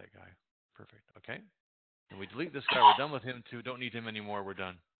 Delete that guy. Perfect. Okay. And we delete this guy. We're done with him too. Don't need him anymore. We're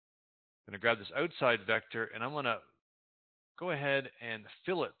done. I'm going to grab this outside vector and I'm going to go ahead and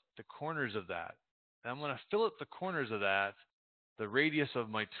fillet the corners of that. And I'm going to fillet the corners of that, the radius of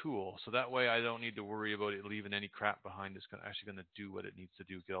my tool, so that way I don't need to worry about it leaving any crap behind. It's actually going to do what it needs to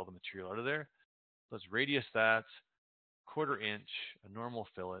do, get all the material out of there. Let's radius that 1/4 inch, a normal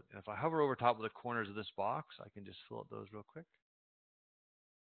fillet. And if I hover over top of the corners of this box, I can just fillet those real quick.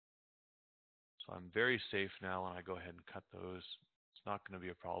 So I'm very safe now when I go ahead and cut those. It's not going to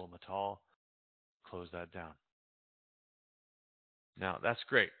be a problem at all. Close that down. Now that's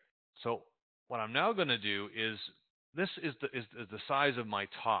great. So what I'm now going to do is, this is the size of my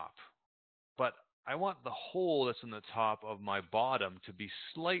top, but I want the hole that's in the top of my bottom to be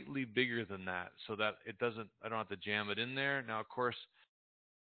slightly bigger than that so that I don't have to jam it in there. Now, of course,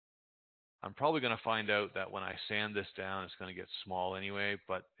 I'm probably going to find out that when I sand this down, it's going to get small anyway.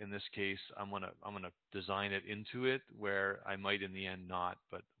 But in this case, I'm going to design it into it where I might in the end not,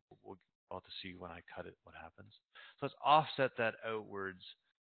 but we'll have to see when I cut it what happens. So let's offset that outwards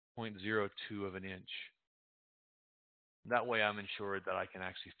 0.02 of an inch. That way I'm ensured that I can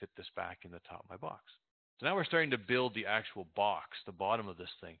actually fit this back in the top of my box. So now we're starting to build the actual box, the bottom of this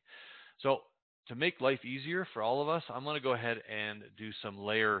thing. So to make life easier for all of us, I'm going to go ahead and do some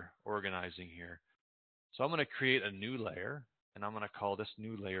layer organizing here. So I'm going to create a new layer, and I'm going to call this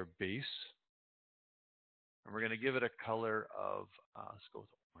new layer base. And we're going to give it a color of, let's go with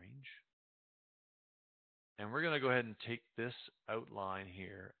orange. And we're going to go ahead and take this outline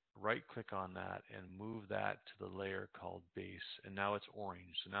here, right-click on that, and move that to the layer called base. And now it's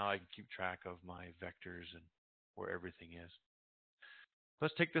orange. So now I can keep track of my vectors and where everything is.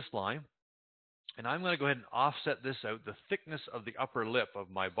 Let's take this line, and I'm going to go ahead and offset this out, the thickness of the upper lip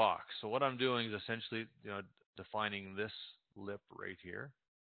of my box. So what I'm doing is essentially, defining this lip right here.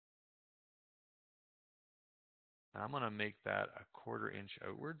 And I'm going to make that a 1/4 inch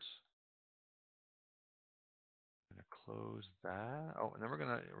outwards. I'm going to close that. Oh, and then we're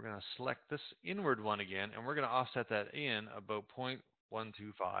going to select this inward one again, and we're going to offset that in about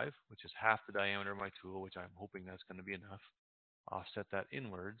 0.125, which is half the diameter of my tool, which I'm hoping that's going to be enough. Offset that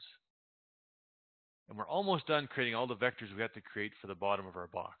inwards. And we're almost done creating all the vectors we have to create for the bottom of our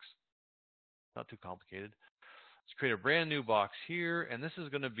box. Not too complicated. Let's create a brand new box here, and this is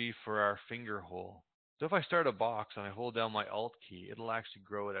going to be for our finger hole. So if I start a box and I hold down my Alt key, it'll actually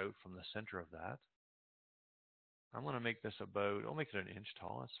grow it out from the center of that. I'm going to make this I'll make it an inch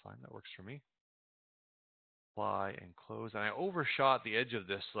tall. That's fine. That works for me. Apply and close. And I overshot the edge of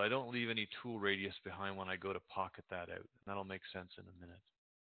this so I don't leave any tool radius behind when I go to pocket that out. And that'll make sense in a minute.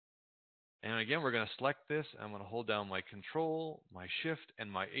 And again, we're going to select this. I'm going to hold down my Control, my Shift, and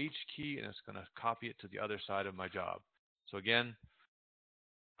my H key, and it's going to copy it to the other side of my job. So again,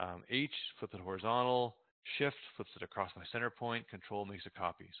 H flips it horizontal, Shift flips it across my center point, Control makes a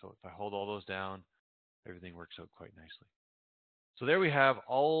copy. So if I hold all those down, everything works out quite nicely. So there we have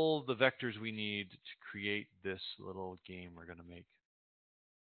all the vectors we need to create this little game we're going to make.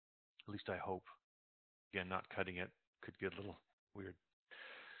 At least I hope. Again, not cutting it could get a little weird.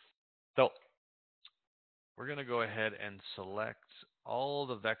 So we're going to go ahead and select all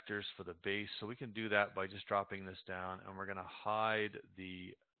the vectors for the base. So we can do that by just dropping this down, and we're going to hide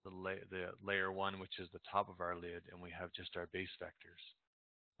the layer 1, which is the top of our lid, and we have just our base vectors.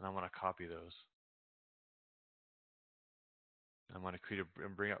 And I'm going to copy those. I'm going to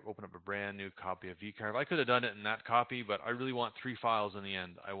open up a brand new copy of vcarve. I could have done it in that copy, but I really want 3 files in the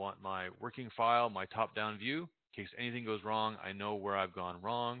end. I want my working file, my top-down view. In case anything goes wrong, I know where I've gone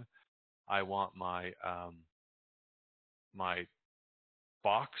wrong. I want my my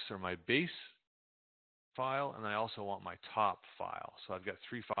box or my base file, and I also want my top file. So I've got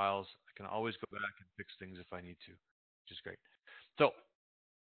 3 files. I can always go back and fix things if I need to, which is great. So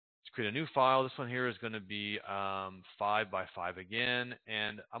let's create a new file. This one here is going to be 5 by 5 again,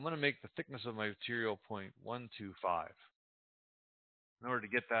 and I'm going to make the thickness of my material 0.125. In order to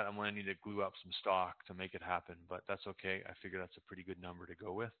get that, I'm going to need to glue up some stock to make it happen, but that's okay. I figure that's a pretty good number to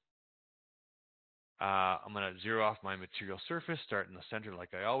go with. I'm going to zero off my material surface, start in the center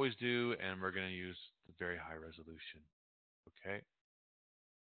like I always do, and we're going to use the very high resolution. Okay.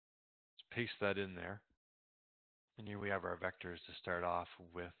 Let's paste that in there. And here we have our vectors to start off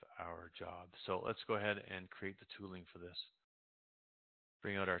with our job. So let's go ahead and create the tooling for this.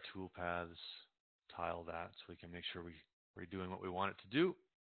 Bring out our tool paths, tile that so we can make sure we're doing what we want it to do.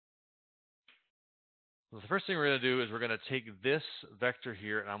 So the first thing we're going to do is we're going to take this vector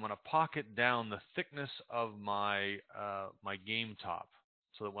here, and I'm going to pocket down the thickness of my my game top,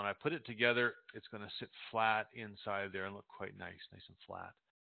 so that when I put it together, it's going to sit flat inside there and look quite nice and flat.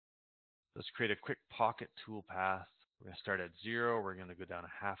 Let's create a quick pocket tool path. We're going to start at 0. We're going to go down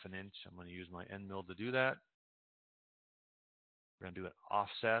 1/2 inch. I'm going to use my end mill to do that. We're going to do an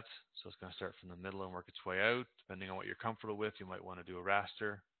offset, so it's going to start from the middle and work its way out. Depending on what you're comfortable with, you might want to do a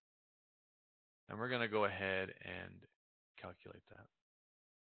raster. And we're going to go ahead and calculate that.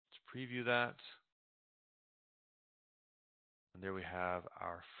 Let's preview that. And there we have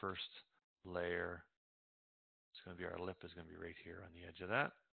our first layer. It's going to be our lip is going to be right here on the edge of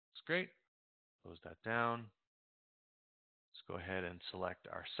that. That's great. Close that down. Let's go ahead and select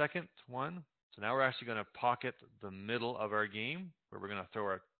our second one. So now we're actually going to pocket the middle of our game, where we're going to throw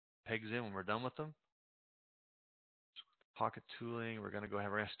our pegs in when we're done with them. pocket tooling. We're going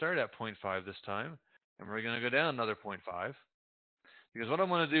to start at 0.5 this time, and we're going to go down another 0.5. Because what I'm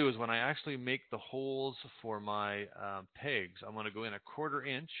going to do is when I actually make the holes for my pegs, I'm going to go in 1/4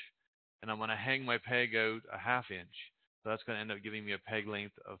 inch, and I'm going to hang my peg out 1/2 inch. So that's going to end up giving me a peg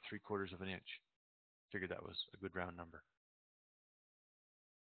length of 3/4 of an inch. Figured that was a good round number.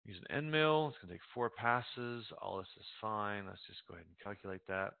 Use an end mill. It's going to take 4 passes. All this is fine. Let's just go ahead and calculate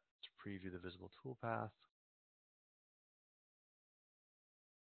that. Let's preview the visible toolpath.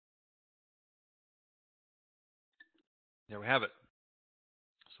 There we have it.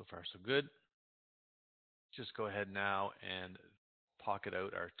 So far, so good. Just go ahead now and pocket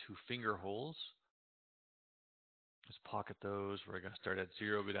out our 2 finger holes. Just pocket those. We're going to start at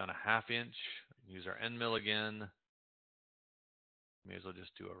 0, go down 1/2 inch. Use our end mill again. May as well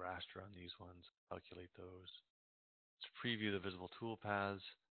just do a raster on these ones. Calculate those. Let's preview the visible tool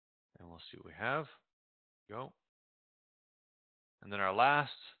paths, and we'll see what we have. Go. And then our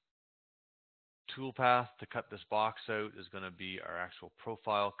last tool path to cut this box out is going to be our actual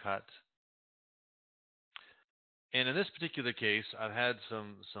profile cut. And in this particular case, I've had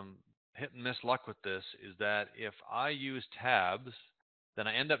some hit and miss luck with this, is that if I use tabs, then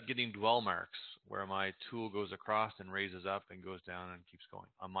I end up getting dwell marks where my tool goes across and raises up and goes down and keeps going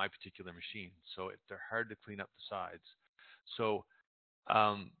on my particular machine. So they're hard to clean up the sides. So,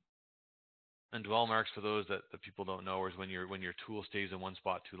 and dwell marks, for those that people don't know, is when your tool stays in one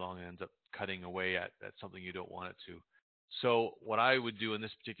spot too long and ends up cutting away at something you don't want it to. So what I would do in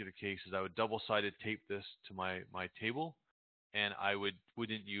this particular case is I would double-sided tape this to my table, and I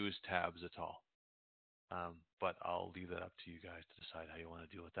wouldn't use tabs at all. But I'll leave that up to you guys to decide how you want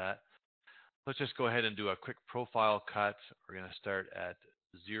to deal with that. Let's just go ahead and do a quick profile cut. We're going to start at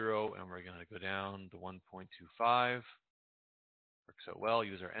 0, and we're going to go down to 1.25. Works out well.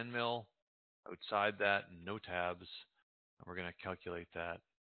 Use our end mill. Outside that, no tabs. And we're going to calculate that.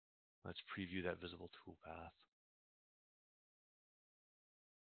 Let's preview that visible toolpath.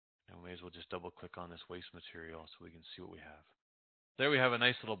 And we may as well just double click on this waste material so we can see what we have. There we have a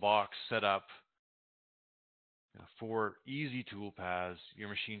nice little box set up. 4 easy tool paths. Your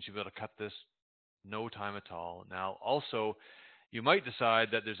machine should be able to cut this no time at all. Now, also, you might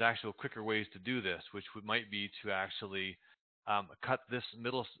decide that there's actual quicker ways to do this, which might be to actually cut this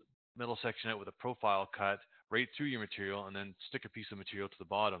middle section out with a profile cut right through your material, and then stick a piece of material to the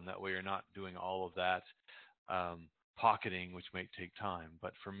bottom. That way, you're not doing all of that pocketing, which might take time.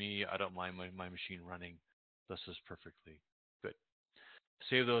 But for me, I don't mind my machine running. This is perfectly good.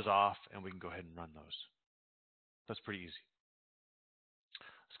 Save those off, and we can go ahead and run those. That's pretty easy.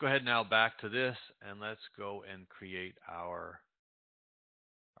 Let's go ahead now back to this, and let's go and create our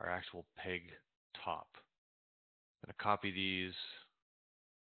actual peg top. I'm going to copy these,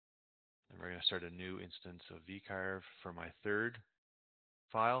 and we're going to start a new instance of vcarve for my 3rd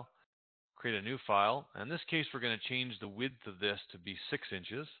file. Create a new file. In this case, we're going to change the width of this to be 6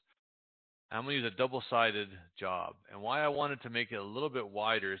 inches. I'm going to use a double-sided job. And why I wanted to make it a little bit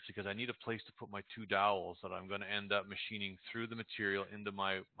wider is because I need a place to put my 2 dowels that I'm going to end up machining through the material into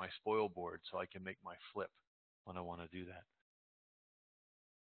my spoil board so I can make my flip when I want to do that.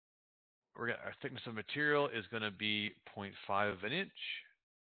 Our thickness of material is going to be 0.5 of an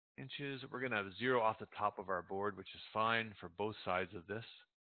inches. We're going to have 0 off the top of our board, which is fine for both sides of this.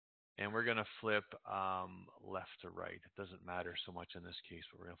 And we're going to flip left to right. It doesn't matter so much in this case,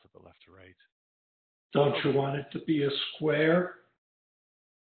 but we're going to flip it left to right. Don't you want it to be a square?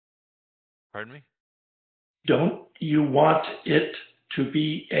 Pardon me? Don't you want it to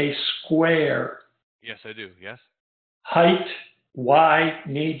be a square? Yes, I do. Yes. Height, Y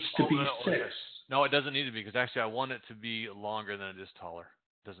needs to be 6. No, it doesn't need to be, because actually I want it to be longer than it is taller.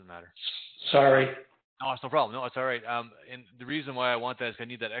 It doesn't matter. Sorry. No, it's no problem. No, it's all right. And the reason why I want that is I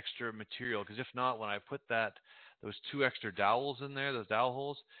need that extra material, because if not, when I put those 2 extra dowels in there, those dowel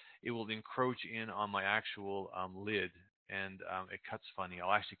holes, it will encroach in on my actual lid, and it cuts funny.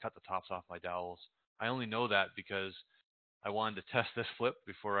 I'll actually cut the tops off my dowels. I only know that because I wanted to test this flip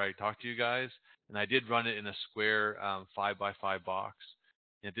before I talked to you guys, and I did run it in a square 5x5 box,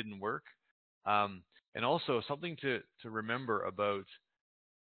 and it didn't work. And also something to remember about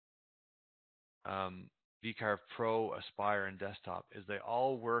vCarve Pro, Aspire, and Desktop is they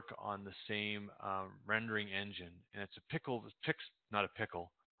all work on the same rendering engine, and it's a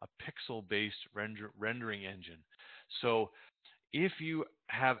pixel-based rendering engine. So if you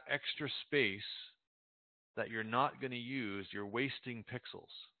have extra space that you're not going to use, you're wasting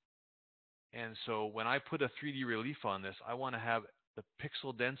pixels. And so when I put a 3D relief on this, I want to have the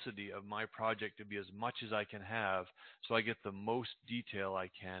pixel density of my project to be as much as I can have, so I get the most detail I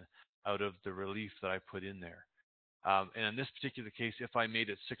can out of the relief that I put in there. And in this particular case, if I made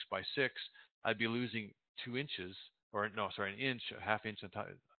it 6 by 6, I'd be losing 2 inches, or no, sorry, an inch, a half inch on top,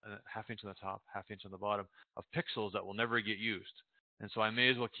 half inch on the top, half inch on the bottom of pixels that will never get used. And so I may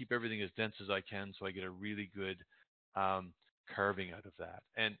as well keep everything as dense as I can so I get a really good carving out of that.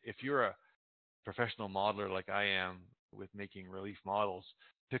 And if you're a professional modeler like I am with making relief models,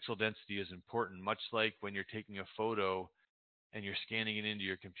 pixel density is important, much like when you're taking a photo and you're scanning it into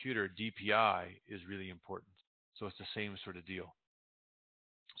your computer, DPI is really important. So it's the same sort of deal.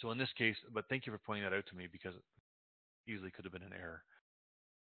 So in this case, but thank you for pointing that out to me because it easily could have been an error.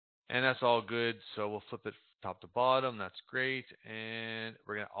 And that's all good. So we'll flip it top to bottom. That's great. And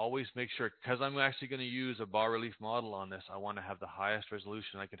we're going to always make sure, because I'm actually going to use a bas relief model on this, I want to have the highest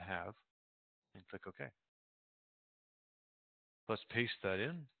resolution I can have. And click OK. Let's paste that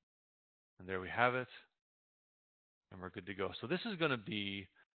in. And there we have it. And we're good to go. So this is going to be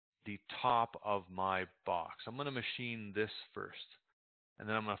the top of my box. I'm going to machine this first. And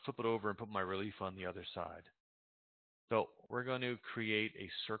then I'm going to flip it over and put my relief on the other side. So we're going to create a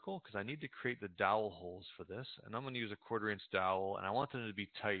circle because I need to create the dowel holes for this. And I'm going to use a 1/4 inch dowel, and I want them to be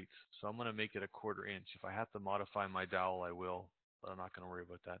tight. So I'm going to make it a 1/4 inch. If I have to modify my dowel, I will, but I'm not going to worry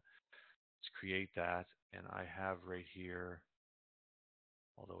about that. Let's create that. And I have right here,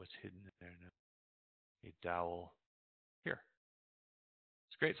 although it's hidden in there now, a dowel here.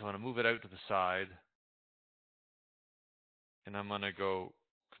 It's great. So I'm going to move it out to the side. And I'm going to go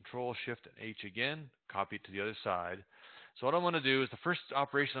Control Shift and H again, copy it to the other side. So what I'm going to do is the first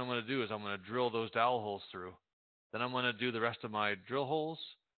operation I'm going to do is I'm going to drill those dowel holes through. Then I'm going to do the rest of my drill holes.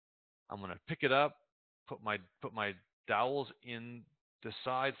 I'm going to pick it up, put my dowels in the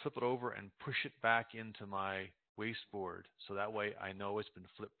side, flip it over, and push it back into my wasteboard. So that way I know it's been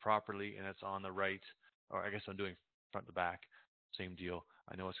flipped properly and it's on the right, or I guess I'm doing front to back, same deal.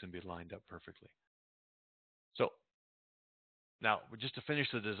 I know it's going to be lined up perfectly. So now, just to finish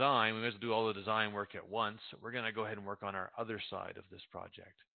the design, we may as well do all the design work at once. We're going to go ahead and work on our other side of this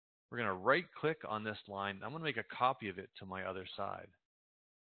project. We're going to right-click on this line. I'm going to make a copy of it to my other side.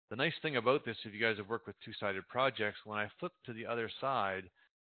 The nice thing about this, if you guys have worked with two-sided projects, when I flip to the other side,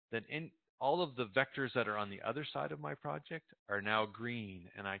 then all of the vectors that are on the other side of my project are now green,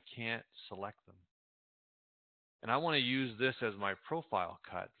 and I can't select them. And I want to use this as my profile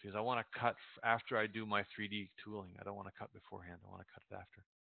cut because I want to cut after I do my 3D tooling. I don't want to cut beforehand. I want to cut it after.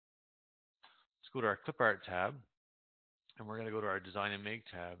 Let's go to our Clip Art tab, and we're going to go to our Design and Make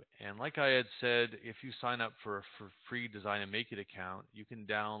tab. And like I had said, if you sign up for a free Design and Make It account, you can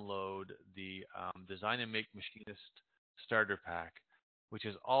download the Design and Make Machinist Starter Pack, which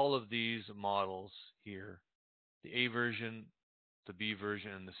is all of these models here. The A version, the B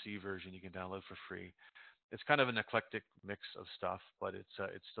version, and the C version you can download for free. It's kind of an eclectic mix of stuff, but it's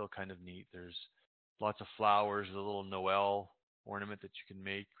still kind of neat. There's lots of flowers, a little Noel ornament that you can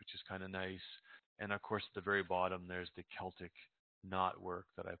make, which is kind of nice. And of course, at the very bottom, there's the Celtic knot work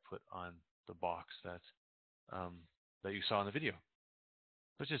that I put on the box that you saw in the video.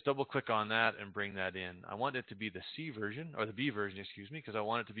 Let's just double click on that and bring that in. I want it to be the C version, or the B version, excuse me, because I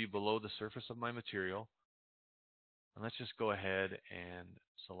want it to be below the surface of my material. And let's just go ahead and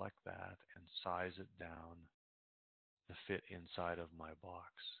select that and size it down to fit inside of my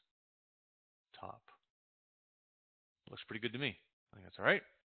box. Top. Looks pretty good to me. I think that's all right.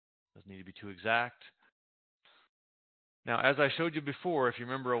 Doesn't need to be too exact. Now, as I showed you before, if you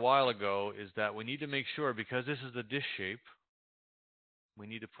remember a while ago, is that we need to make sure, because this is the dish shape, we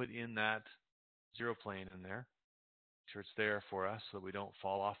need to put in that zero plane in there. Make sure it's there for us so that we don't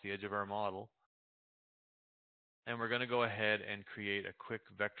fall off the edge of our model. And we're going to go ahead and create a quick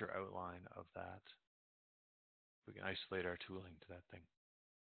vector outline of that. We can isolate our tooling to that thing.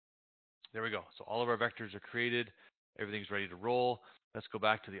 There we go. So all of our vectors are created. Everything's ready to roll. Let's go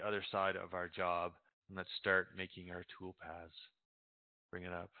back to the other side of our job and let's start making our tool paths. Bring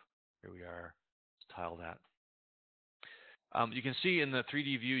it up. Here we are. Let's tile that. You can see in the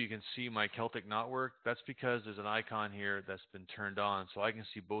 3D view, you can see my Celtic knotwork. That's because there's an icon here that's been turned on, so I can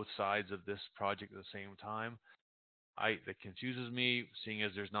see both sides of this project at the same time. That confuses me, seeing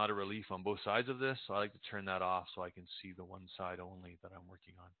as there's not a relief on both sides of this, so I like to turn that off so I can see the one side only that I'm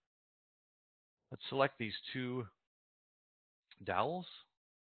working on. Let's select these two dowels.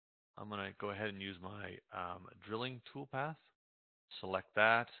 I'm going to go ahead and use my drilling toolpath. Select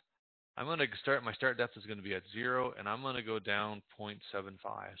that. I'm going to start, my start depth is going to be at 0, and I'm going to go down 0.75.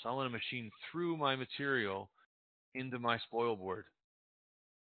 So I'm going to machine through my material into my spoil board.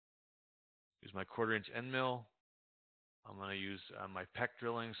 Use my 1/4 inch end mill. I'm going to use my peck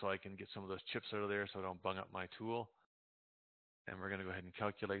drilling so I can get some of those chips out of there so I don't bung up my tool. And we're going to go ahead and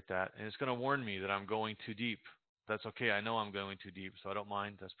calculate that. And it's going to warn me that I'm going too deep, that's okay. I know I'm going too deep, so I don't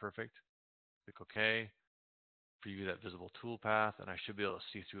mind. That's perfect. Click OK. Preview that visible tool path, and I should be able to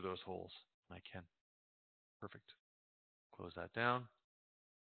see through those holes. And I can. Perfect. Close that down.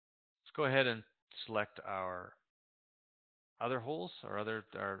 Let's go ahead and select our other holes,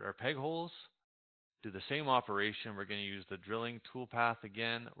 our peg holes. Do the same operation. We're going to use the drilling tool path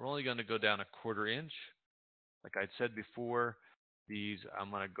again. We're only going to go down 1/4 inch. Like I'd said before,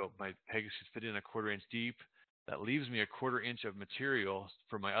 my pegs should fit in 1/4 inch deep. That leaves me 1/4 inch of material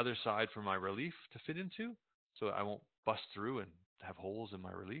for my other side for my relief to fit into, so I won't bust through and have holes in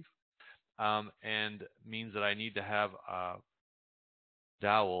my relief. And means that I need to have a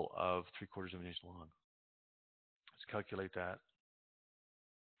dowel of 3/4 of an inch long. Let's calculate that.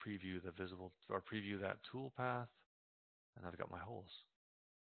 Preview that tool path, and I've got my holes.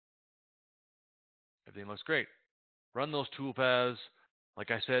 Everything looks great. Run those tool paths. Like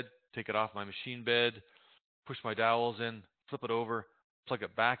I said, take it off my machine bed, push my dowels in, flip it over, plug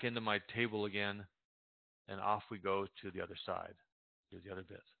it back into my table again, and off we go to the other side. Do the other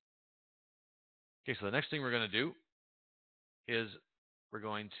bit. Okay, so the next thing we're going to do is we're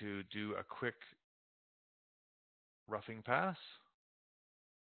going to do a quick roughing pass.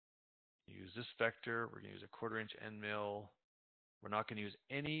 Use this vector. We're going to use 1/4 inch end mill. We're not going to use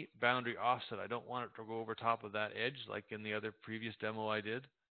any boundary offset. I don't want it to go over top of that edge like in the other previous demo I did.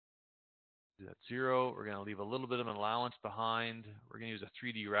 Do that 0. We're going to leave a little bit of an allowance behind. We're going to use a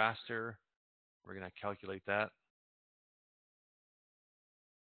 3D raster. We're going to calculate that.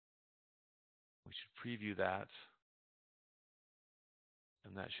 We should preview that.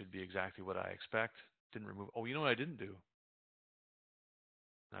 And that should be exactly what I expect. Didn't remove. Oh, you know what I didn't do?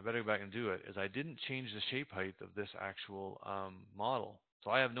 And I better go back and do it. Is I didn't change the shape height of this actual model. So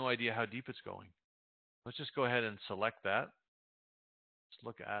I have no idea how deep it's going. Let's just go ahead and select that. Let's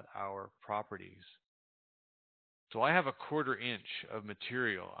look at our properties. So I have 1/4 inch of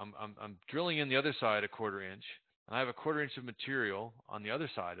material. I'm drilling in the other side 1/4 inch, and I have 1/4 inch of material on the other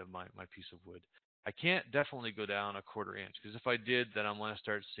side of my piece of wood. I can't definitely go down 1/4 inch, because if I did, then I'm going to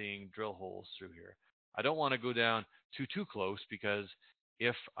start seeing drill holes through here. I don't want to go down too close, because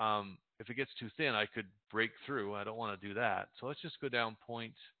if it gets too thin, I could break through. I don't want to do that. So let's just go down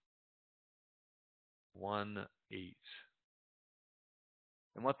 0.18.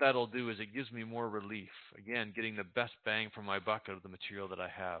 And what that'll do is it gives me more relief. Again, getting the best bang for my buck out of the material that I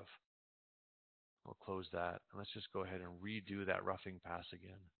have. We'll close that. And let's just go ahead and redo that roughing pass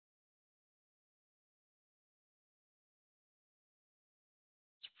again.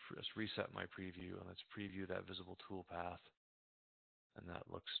 Let's reset my preview, and let's preview that visible tool path. And that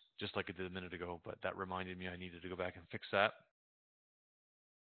looks just like it did a minute ago, but that reminded me I needed to go back and fix that.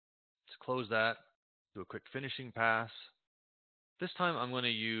 Let's close that, do a quick finishing pass. This time I'm going to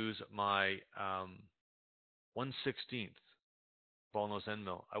use my 1/16 ball nose end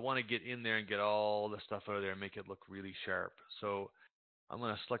mill. I want to get in there and get all the stuff out of there and make it look really sharp. So I'm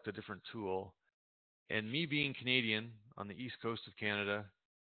going to select a different tool. And me being Canadian on the east coast of Canada,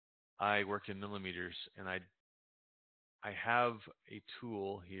 I work in millimeters, and I have a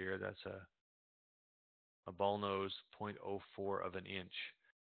tool here that's a ball nose 0.04 of an inch,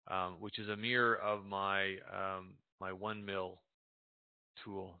 which is a mirror of my my 1 mil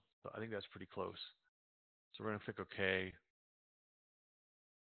tool. So I think that's pretty close. So we're going to click OK.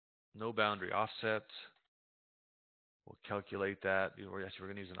 No boundary offset. We'll calculate that. We're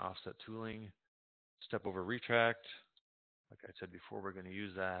going to use an offset tooling. Step over retract. Like I said before, we're going to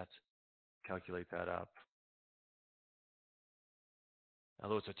use that. Calculate that up.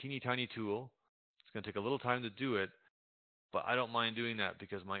 Although it's a teeny tiny tool, it's going to take a little time to do it, but I don't mind doing that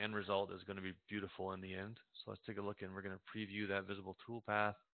because my end result is going to be beautiful in the end. So let's take a look, and we're going to preview that visible tool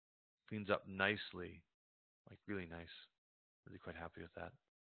path. Cleans up nicely, like really nice. Really quite happy with that.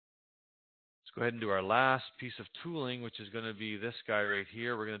 Let's go ahead and do our last piece of tooling, which is going to be this guy right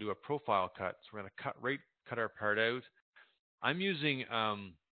here. We're going to do a profile cut. So we're going to cut our part out. I'm using,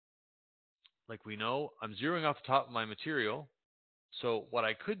 like we know, I'm zeroing off the top of my material. So what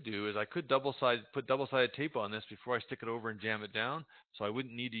I could do is I could put double-sided tape on this before I stick it over and jam it down, so I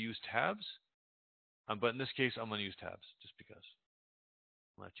wouldn't need to use tabs. But in this case, I'm going to use tabs just because.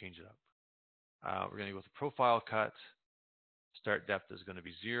 I'm going to change it up. We're going to go with the profile cut. Start depth is going to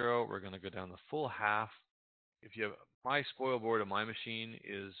be 0. We're going to go down the full half. If you have my spoil board on my machine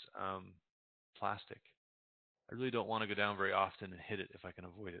is plastic. I really don't want to go down very often and hit it if I can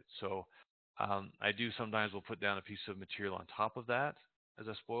avoid it. So I do sometimes will put down a piece of material on top of that as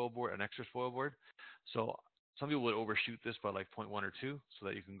a spoil board, an extra spoil board. So some people would overshoot this by like 0.1 or 2 so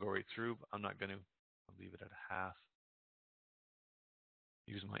that you can go right through. But I'm not going to. I'll leave it at a half.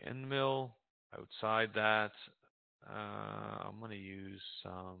 Use my end mill outside that. I'm going to use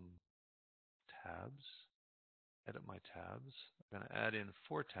some tabs. Edit my tabs. I'm going to add in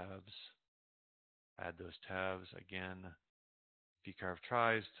 4 tabs. Add those tabs again. vCarve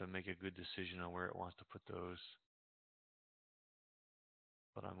tries to make a good decision on where it wants to put those.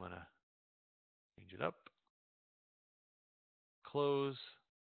 But I'm going to change it up. Close.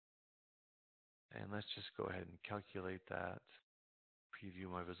 And let's just go ahead and calculate that.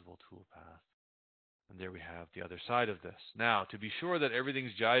 Preview my visible toolpath. And there we have the other side of this. Now, to be sure that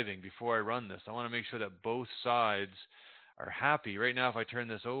everything's jiving before I run this, I want to make sure that both sides are happy. Right now, if I turn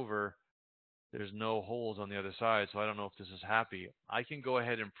this over, there's no holes on the other side, so I don't know if this is happy. I can go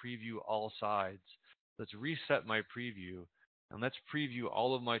ahead and preview all sides. Let's reset my preview, and let's preview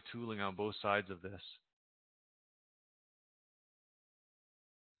all of my tooling on both sides of this.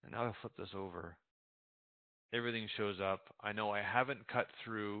 And now I'll flip this over. Everything shows up. I know I haven't cut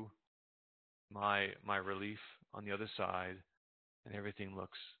through my relief on the other side, and everything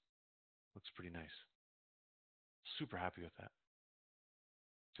looks pretty nice. Super happy with that.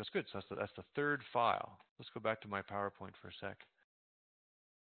 That's good. So that's the third file. Let's go back to my PowerPoint for a sec.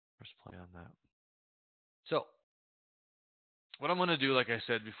 Press play on that. So what I'm going to do, like I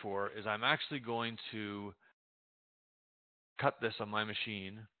said before, is I'm actually going to cut this on my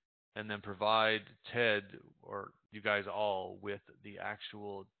machine and then provide Ted or you guys all with the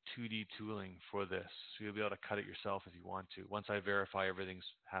actual 2D tooling for this. So you'll be able to cut it yourself if you want to, once I verify everything's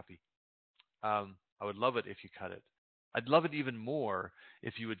happy. I would love it if you cut it. I'd love it even more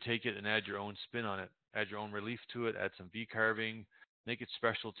if you would take it and add your own spin on it, add your own relief to it, add some V-carving, make it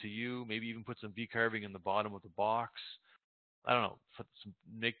special to you, maybe even put some V-carving in the bottom of the box. I don't know,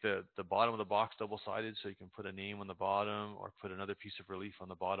 make the bottom of the box double-sided so you can put a name on the bottom or put another piece of relief on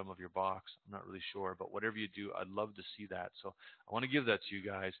the bottom of your box. I'm not really sure, but whatever you do, I'd love to see that. So I want to give that to you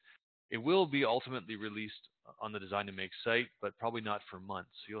guys. It will be ultimately released on the Design to Make site, but probably not for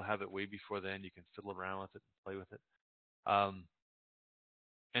months. So you'll have it way before then. You can fiddle around with it and play with it.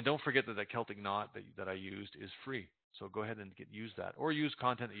 And don't forget that the Celtic knot that I used is free. So go ahead and use that, or use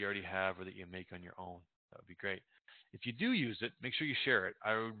content that you already have or that you make on your own. That would be great. If you do use it, make sure you share it.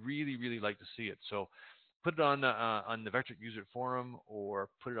 I would really, really like to see it. So put it on the Vectric user forum, or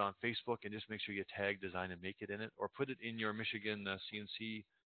put it on Facebook, and just make sure you tag Design and Make It in it, or put it in your Michigan CNC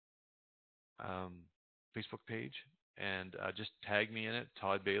Facebook page, and just tag me in it,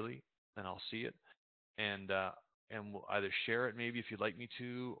 Todd Bailey, and I'll see it. And we'll either share it maybe if you'd like me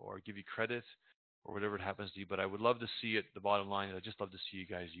to, or give you credit, or whatever it happens to you. But I would love to see it. The bottom line is I'd just love to see you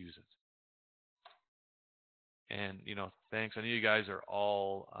guys use it. And, thanks. I know you guys are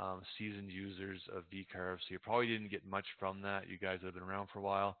all seasoned users of vCarve, so you probably didn't get much from that. You guys have been around for a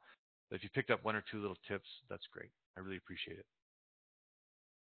while. But if you picked up 1 or 2 little tips, that's great. I really appreciate it.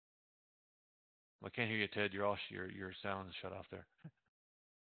 Well, I can't hear you, Ted. Your sound is shut off there.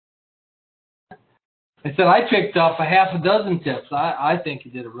 I said I picked up a half a dozen tips. I think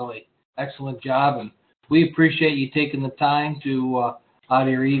you did a really excellent job, and we appreciate you taking the time to out of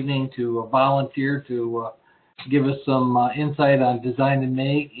your evening to volunteer to give us some insight on Design and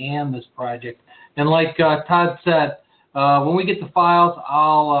Make and this project. And like Todd said, when we get the files,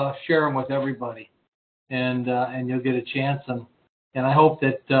 I'll share them with everybody, and you'll get a chance. And I hope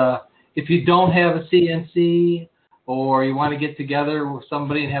that if you don't have a CNC or you want to get together with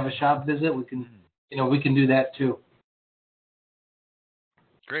somebody and have a shop visit, we can. We can do that too.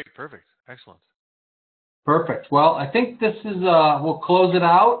 Great, perfect, excellent. Perfect. Well, I think this is, we'll close it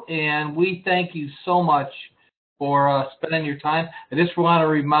out, and we thank you so much for spending your time. I just want to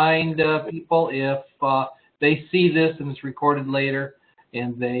remind people, if they see this and it's recorded later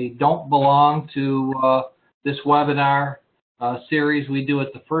and they don't belong to this webinar series, we do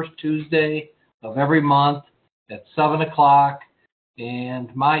it the first Tuesday of every month at 7 o'clock,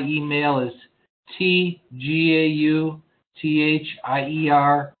 and my email is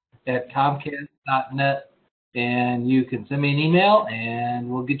tgauthir@comcast.net, and you can send me an email and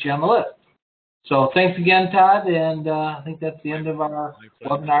we'll get you on the list. So thanks again, Todd, and I think that's the end of our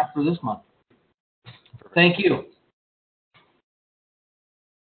webinar for this month. Thank you.